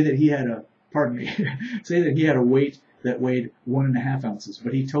 Okay. Say that he had a say that he had a weight that weighed 1.5 ounces,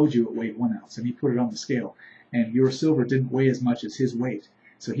 but he told you it weighed 1 ounce, and he put it on the scale, and your silver didn't weigh as much as his weight.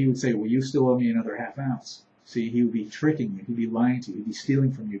 So he would say, well, you still owe me another 1/2 ounce. See, he would be tricking you, he'd be lying to you, he'd be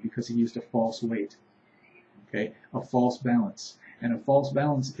stealing from you because he used a false weight. Okay, a false balance. And a false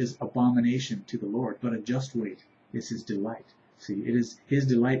balance is abomination to the Lord, but a just weight is his delight. See, it is his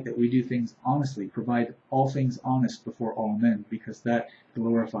delight that we do things honestly, provide all things honest before all men, because that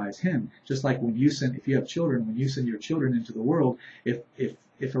glorifies him. Just like when you send, if you have children, when you send your children into the world, if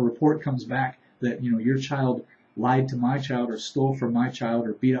a report comes back that, your child lied to my child or stole from my child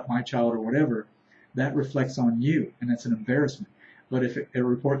or beat up my child or whatever, that reflects on you, and that's an embarrassment. But if a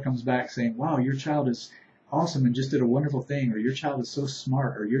report comes back saying, wow, your child is awesome and just did a wonderful thing, or your child is so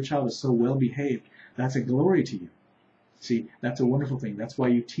smart, or your child is so well behaved, that's a glory to you. See, that's a wonderful thing. That's why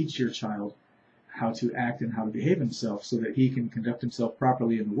you teach your child how to act and how to behave himself, so that he can conduct himself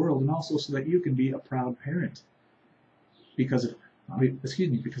properly in the world, and also so that you can be a proud parent because of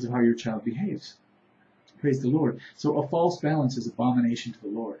how your child behaves. Praise the Lord. So a false balance is abomination to the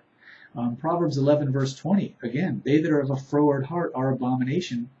Lord. Proverbs 11, verse 20. Again, they that are of a froward heart are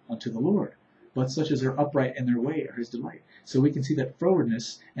abomination unto the Lord, but such as are upright in their way are his delight. So we can see that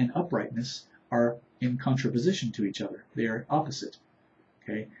frowardness and uprightness are in contraposition to each other. They are opposite.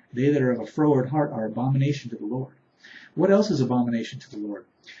 Okay? They that are of a froward heart are abomination to the Lord. What else is abomination to the Lord?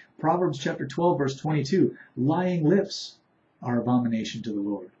 Proverbs chapter 12, verse 22. Lying lips are abomination to the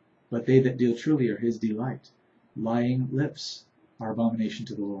Lord, but they that deal truly are his delight. Lying lips are abomination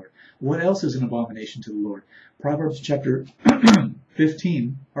to the Lord. What else is an abomination to the Lord? Proverbs chapter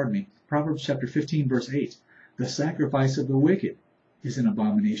 15, Proverbs chapter 15, verse 8. The sacrifice of the wicked is an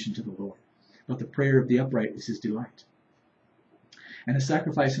abomination to the Lord, but the prayer of the upright is his delight. And a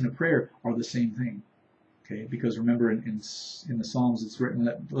sacrifice and a prayer are the same thing. Okay, because remember in the Psalms it's written,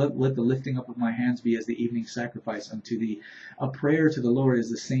 let the lifting up of my hands be as the evening sacrifice unto thee. A prayer to the Lord is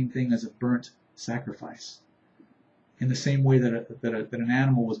the same thing as a burnt sacrifice. In the same way that an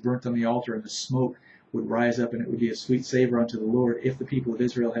animal was burnt on the altar and the smoke would rise up and it would be a sweet savor unto the Lord, if the people of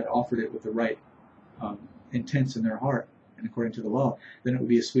Israel had offered it with the right intents in their heart and according to the law, then it would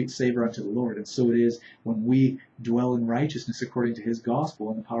be a sweet savor unto the Lord. And so it is when we dwell in righteousness according to his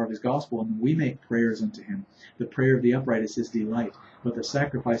gospel and the power of his gospel, and we make prayers unto him. The prayer of the upright is his delight, but the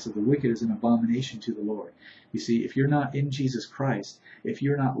sacrifice of the wicked is an abomination to the Lord. You see, if you're not in Jesus Christ, if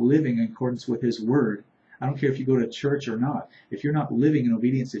you're not living in accordance with his word, I don't care if you go to church or not, if you're not living in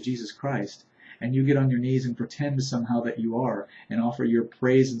obedience to Jesus Christ, and you get on your knees and pretend somehow that you are, and offer your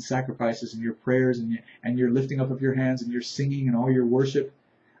praise and sacrifices and your prayers and your lifting up of your hands and your singing and all your worship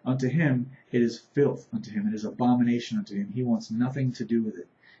unto him, it is filth unto him. It is abomination unto him. He wants nothing to do with it.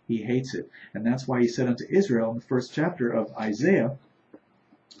 He hates it. And that's why he said unto Israel in the first chapter of Isaiah,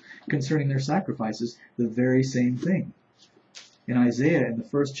 concerning their sacrifices, the very same thing. In Isaiah, in the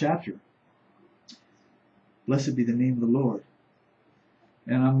first chapter, blessed be the name of the Lord.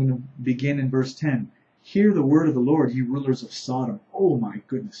 And I'm going to begin in verse 10. Hear the word of the Lord, you rulers of Sodom. Oh my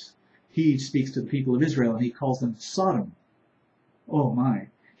goodness. He speaks to the people of Israel and he calls them Sodom. Oh my.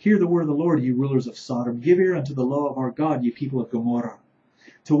 Hear the word of the Lord, you rulers of Sodom. Give ear unto the law of our God, ye people of Gomorrah.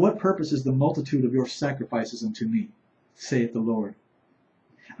 To what purpose is the multitude of your sacrifices unto me, saith the Lord?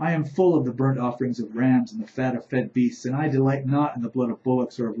 I am full of the burnt offerings of rams and the fat of fed beasts, and I delight not in the blood of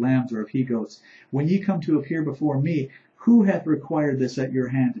bullocks or of lambs or of he-goats. When ye come to appear before me, who hath required this at your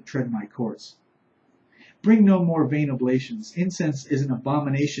hand to tread my courts? Bring no more vain oblations. Incense is an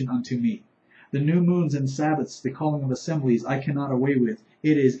abomination unto me. The new moons and Sabbaths, the calling of assemblies, I cannot away with.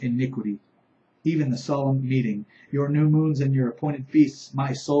 It is iniquity. Even the solemn meeting, your new moons and your appointed feasts,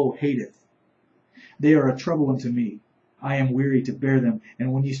 my soul hateth. They are a trouble unto me. I am weary to bear them.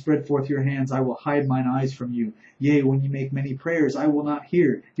 And when you spread forth your hands, I will hide mine eyes from you. Yea, when you make many prayers, I will not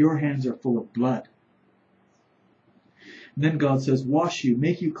hear. Your hands are full of blood. And then God says, wash you,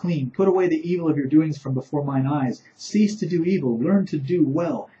 make you clean, put away the evil of your doings from before mine eyes. Cease to do evil, learn to do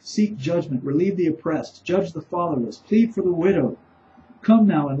well. Seek judgment, relieve the oppressed, judge the fatherless, plead for the widow. Come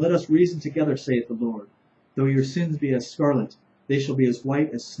now, and let us reason together, saith the Lord. Though your sins be as scarlet, they shall be as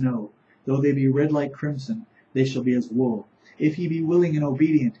white as snow. Though they be red like crimson, they shall be as wool. If ye be willing and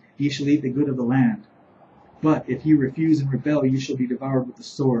obedient, ye shall eat the good of the land. But if ye refuse and rebel, ye shall be devoured with the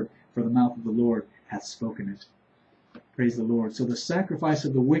sword, for the mouth of the Lord hath spoken it. Praise the Lord. So the sacrifice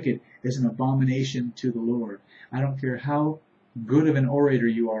of the wicked is an abomination to the Lord. I don't care how good of an orator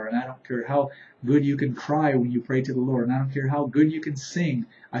you are, and I don't care how good you can cry when you pray to the Lord, and I don't care how good you can sing.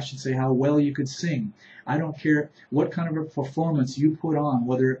 I should say how well you could sing. I don't care what kind of a performance you put on,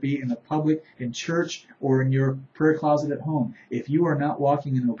 whether it be in the public, in church, or in your prayer closet at home. If you are not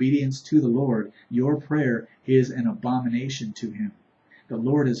walking in obedience to the Lord, your prayer is an abomination to Him. The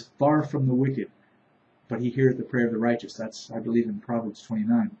Lord is far from the wicked, but He heareth the prayer of the righteous. That's, I believe, in Proverbs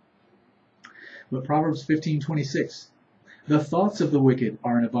 29. But Proverbs 15:26. The thoughts of the wicked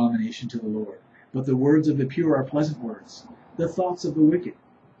are an abomination to the Lord, but the words of the pure are pleasant words. The thoughts of the wicked.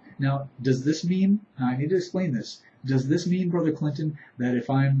 Now, does this mean, I need to explain this, does this mean, Brother Clinton, that if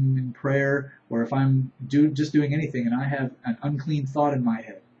I'm in prayer, or if I'm just doing anything, and I have an unclean thought in my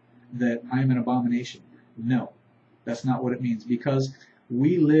head, that I'm an abomination? No, that's not what it means, because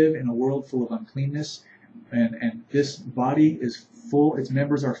we live in a world full of uncleanness, and this body is full, its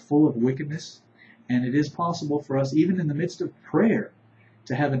members are full of wickedness, and it is possible for us, even in the midst of prayer,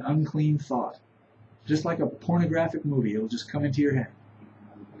 to have an unclean thought. Just like a pornographic movie, it'll just come into your head.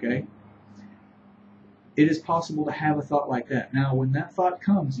 Okay? It is possible to have a thought like that. Now, when that thought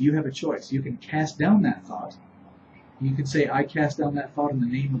comes, you have a choice. You can cast down that thought. You can say, I cast down that thought in the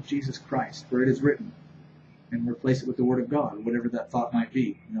name of Jesus Christ, for it is written, and replace it with the Word of God, or whatever that thought might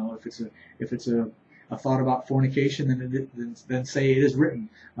be. You know, if it's a thought about fornication, then say it is written,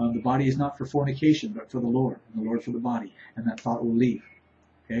 the body is not for fornication, but for the Lord, and the Lord for the body, and that thought will leave.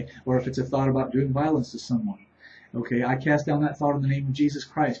 Okay? Or if it's a thought about doing violence to someone, okay, I cast down that thought in the name of Jesus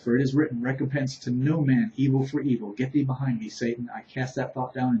Christ, for it is written, recompense to no man evil for evil. Get thee behind me, Satan. I cast that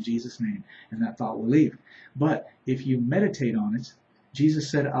thought down in Jesus' name, and that thought will leave. But if you meditate on it,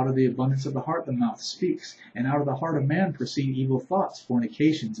 Jesus said, out of the abundance of the heart the mouth speaks, and out of the heart of man proceed evil thoughts,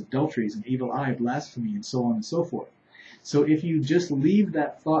 fornications, adulteries, an evil eye, blasphemy, and so on and so forth. So if you just leave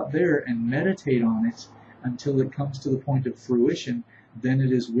that thought there and meditate on it until it comes to the point of fruition, then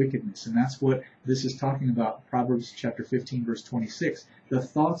it is wickedness. And that's what this is talking about. Proverbs chapter 15, verse 26. The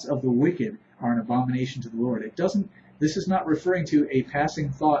thoughts of the wicked are an abomination to the Lord. This is not referring to a passing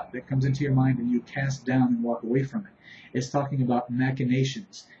thought that comes into your mind and you cast down and walk away from it. It's talking about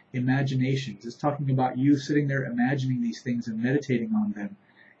machinations, imaginations. It's talking about you sitting there imagining these things and meditating on them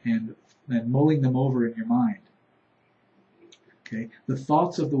and mulling them over in your mind. Okay? The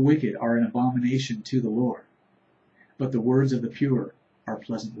thoughts of the wicked are an abomination to the Lord, but the words of the pure are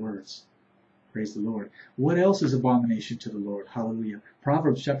pleasant words. Praise the Lord. What else is abomination to the Lord? Hallelujah.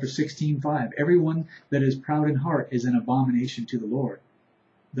 Proverbs chapter 16:5. Everyone that is proud in heart is an abomination to the Lord.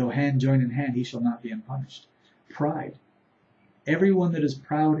 Though hand join in hand, he shall not be unpunished. Pride. Everyone that is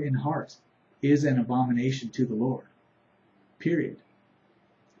proud in heart is an abomination to the Lord. Period.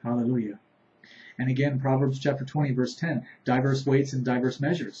 Hallelujah. And again, Proverbs chapter 20, verse 10. Diverse weights and diverse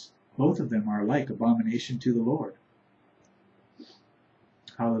measures. Both of them are alike abomination to the Lord.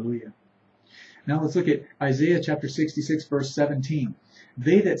 Hallelujah. Now let's look at Isaiah chapter 66, verse 17.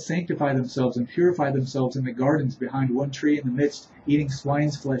 They that sanctify themselves and purify themselves in the gardens behind one tree in the midst, eating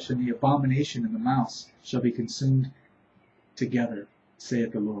swine's flesh and the abomination and the mouse, shall be consumed together,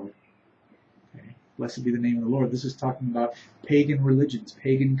 saith the Lord. Okay. Blessed be the name of the Lord. This is talking about pagan religions,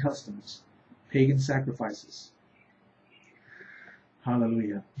 pagan customs, pagan sacrifices.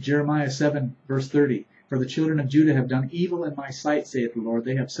 Hallelujah. Jeremiah 7, verse 30. For the children of Judah have done evil in my sight, saith the Lord.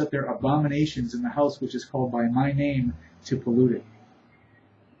 They have set their abominations in the house which is called by my name to pollute it.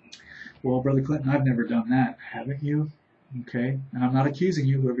 Well, Brother Clinton, I've never done that. Haven't you? Okay. And I'm not accusing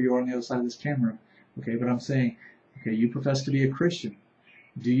you, whoever you are on the other side of this camera. Okay, but I'm saying, okay, you profess to be a Christian.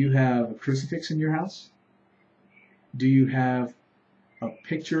 Do you have a crucifix in your house? Do you have a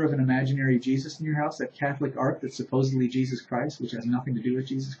picture of an imaginary Jesus in your house, that Catholic ark that's supposedly Jesus Christ, which has nothing to do with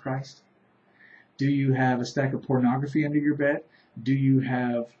Jesus Christ? Do you have a stack of pornography under your bed? Do you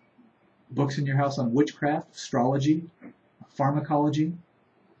have books in your house on witchcraft, astrology, pharmacology?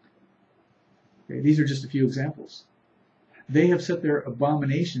 Okay, these are just a few examples. They have set their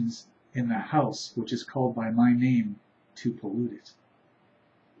abominations in the house which is called by my name to pollute it.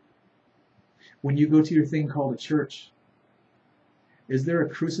 When you go to your thing called a church, is there a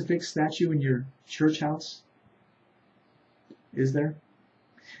crucifix statue in your church house? Is there?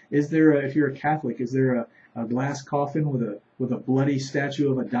 Is there, if you're a Catholic, is there a glass coffin with a bloody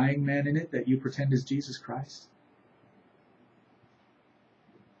statue of a dying man in it that you pretend is Jesus Christ?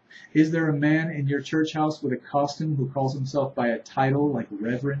 Is there a man in your church house with a costume who calls himself by a title like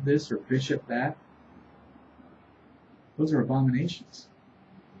Reverend this or Bishop that? Those are abominations.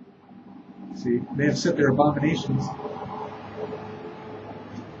 See, they have set their abominations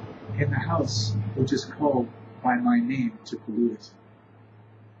in the house which is called by my name to pollute it.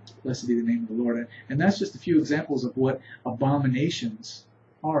 Blessed be the name of the Lord. And that's just a few examples of what abominations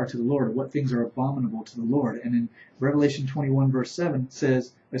are to the Lord, or what things are abominable to the Lord. And in Revelation 21 verse 7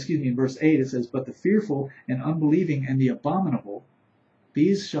 says, in verse 8 it says, but the fearful and unbelieving and the abominable,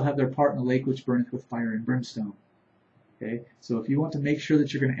 these shall have their part in the lake which burneth with fire and brimstone. Okay? So if you want to make sure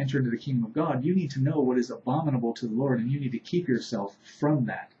that you're going to enter into the kingdom of God, you need to know what is abominable to the Lord, and you need to keep yourself from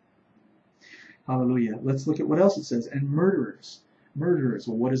that. Hallelujah. Let's look at what else it says. And murderers. Murderers.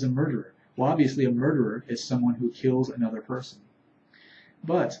 Well, what is a murderer? Well, obviously a murderer is someone who kills another person.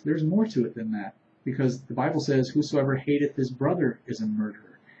 But there's more to it than that, because the Bible says, whosoever hateth his brother is a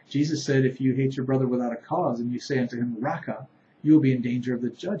murderer. Jesus said, if you hate your brother without a cause, and you say unto him, Raka, you will be in danger of the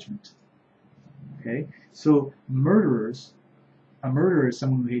judgment. Okay? So murderers, a murderer is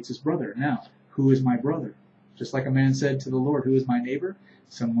someone who hates his brother. Now, who is my brother? Just like a man said to the Lord, who is my neighbor?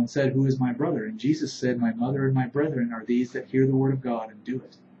 Someone said, who is my brother? And Jesus said, my mother and my brethren are these that hear the word of God and do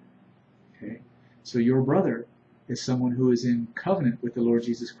it. Okay? So your brother is someone who is in covenant with the Lord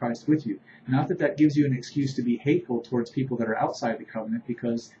Jesus Christ with you. Not that that gives you an excuse to be hateful towards people that are outside the covenant,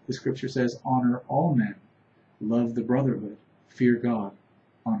 because the scripture says, honor all men, love the brotherhood, fear God,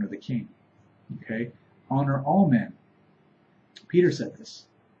 honor the king. Okay? Honor all men. Peter said this.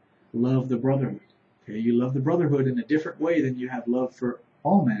 Love the brotherhood. Okay? You love the brotherhood in a different way than you have love for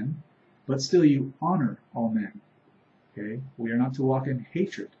all men, but still you honor all men. Okay? We are not to walk in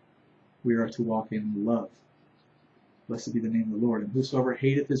hatred. We are to walk in love. Blessed be the name of the Lord. And whosoever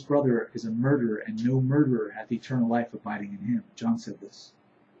hateth his brother is a murderer, and no murderer hath eternal life abiding in him. John said this.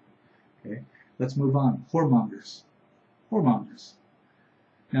 Okay? Let's move on. Whoremongers. Whoremongers.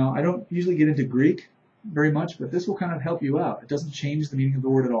 Now, I don't usually get into Greek very much, but this will kind of help you out. It doesn't change the meaning of the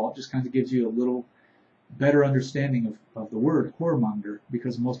word at all. It just kind of gives you a little better understanding of the word whoremonger,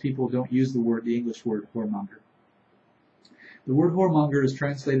 because most people don't use the English word whoremonger. The word whoremonger is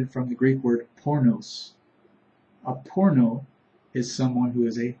translated from the Greek word pornos. A porno is someone who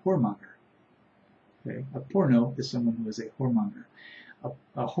is a whoremonger. Okay? A porno is someone who is a whoremonger.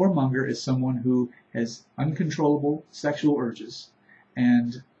 A whoremonger is someone who has uncontrollable sexual urges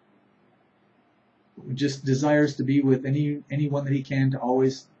and just desires to be with anyone that he can to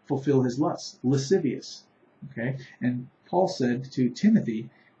always fulfill his lusts. Lascivious. Okay? And Paul said to Timothy,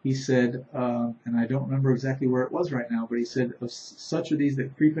 he said, and I don't remember exactly where it was right now, but he said, of such are these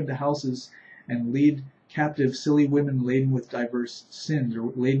that creep into houses and lead captive silly women laden with diverse sins,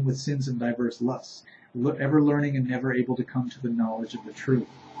 or laden with sins and diverse lusts, ever learning and never able to come to the knowledge of the truth.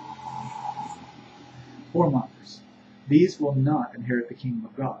 Whoremongers. These will not inherit the kingdom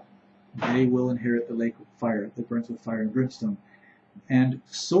of God. They will inherit the lake of fire, that burns with fire and brimstone. And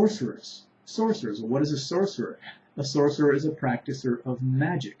sorcerers. Sorcerers. What is a sorcerer? A sorcerer is a practicer of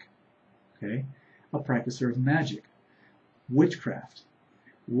magic. Okay? A practicer of magic. Witchcraft.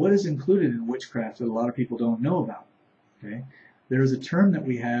 What is included in witchcraft that a lot of people don't know about? Okay? There is a term that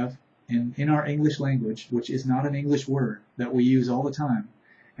we have in our English language, which is not an English word, that we use all the time,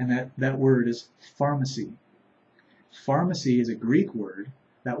 and that word is pharmacy. Pharmacy is a Greek word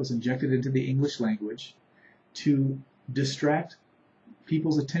that was injected into the English language to distract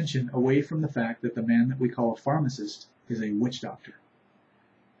people's attention away from the fact that the man that we call a pharmacist is a witch doctor.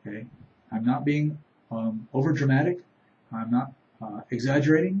 Okay? I'm not being over dramatic. I'm not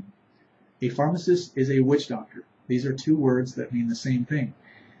exaggerating. A pharmacist is a witch doctor. These are two words that mean the same thing.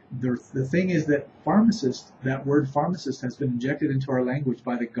 The thing is that pharmacist, that word pharmacist, has been injected into our language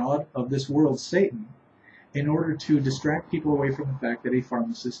by the god of this world, Satan, in order to distract people away from the fact that a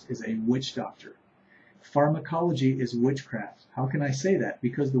pharmacist is a witch doctor. Pharmacology is witchcraft. How can I say that?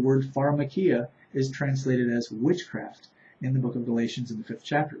 Because the word pharmakia is translated as witchcraft in the book of Galatians in the 5th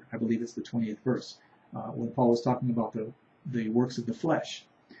chapter. I believe it's the 20th verse, when Paul was talking about the works of the flesh.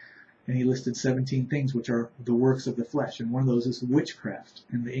 And he listed 17 things which are the works of the flesh, and one of those is witchcraft.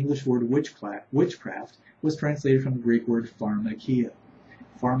 And the English word witchcraft was translated from the Greek word pharmakia.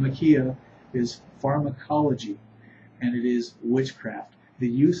 Pharmakia is pharmacology, and it is witchcraft. The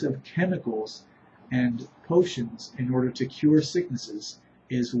use of chemicals and potions in order to cure sicknesses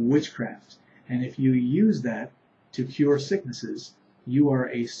is witchcraft. And if you use that to cure sicknesses, you are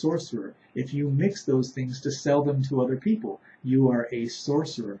a sorcerer. If you mix those things to sell them to other people, you are a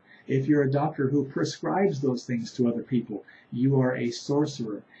sorcerer. If you're a doctor who prescribes those things to other people, you are a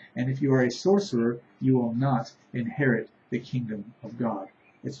sorcerer. And if you are a sorcerer, you will not inherit the kingdom of God.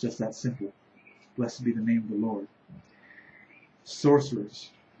 It's just that simple. Blessed be the name of the Lord. Sorcerers.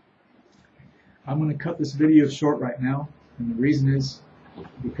 I'm going to cut this video short right now, and the reason is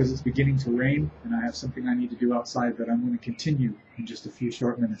because it's beginning to rain and I have something I need to do outside, but I'm going to continue in just a few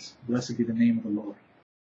short minutes. Blessed be the name of the Lord.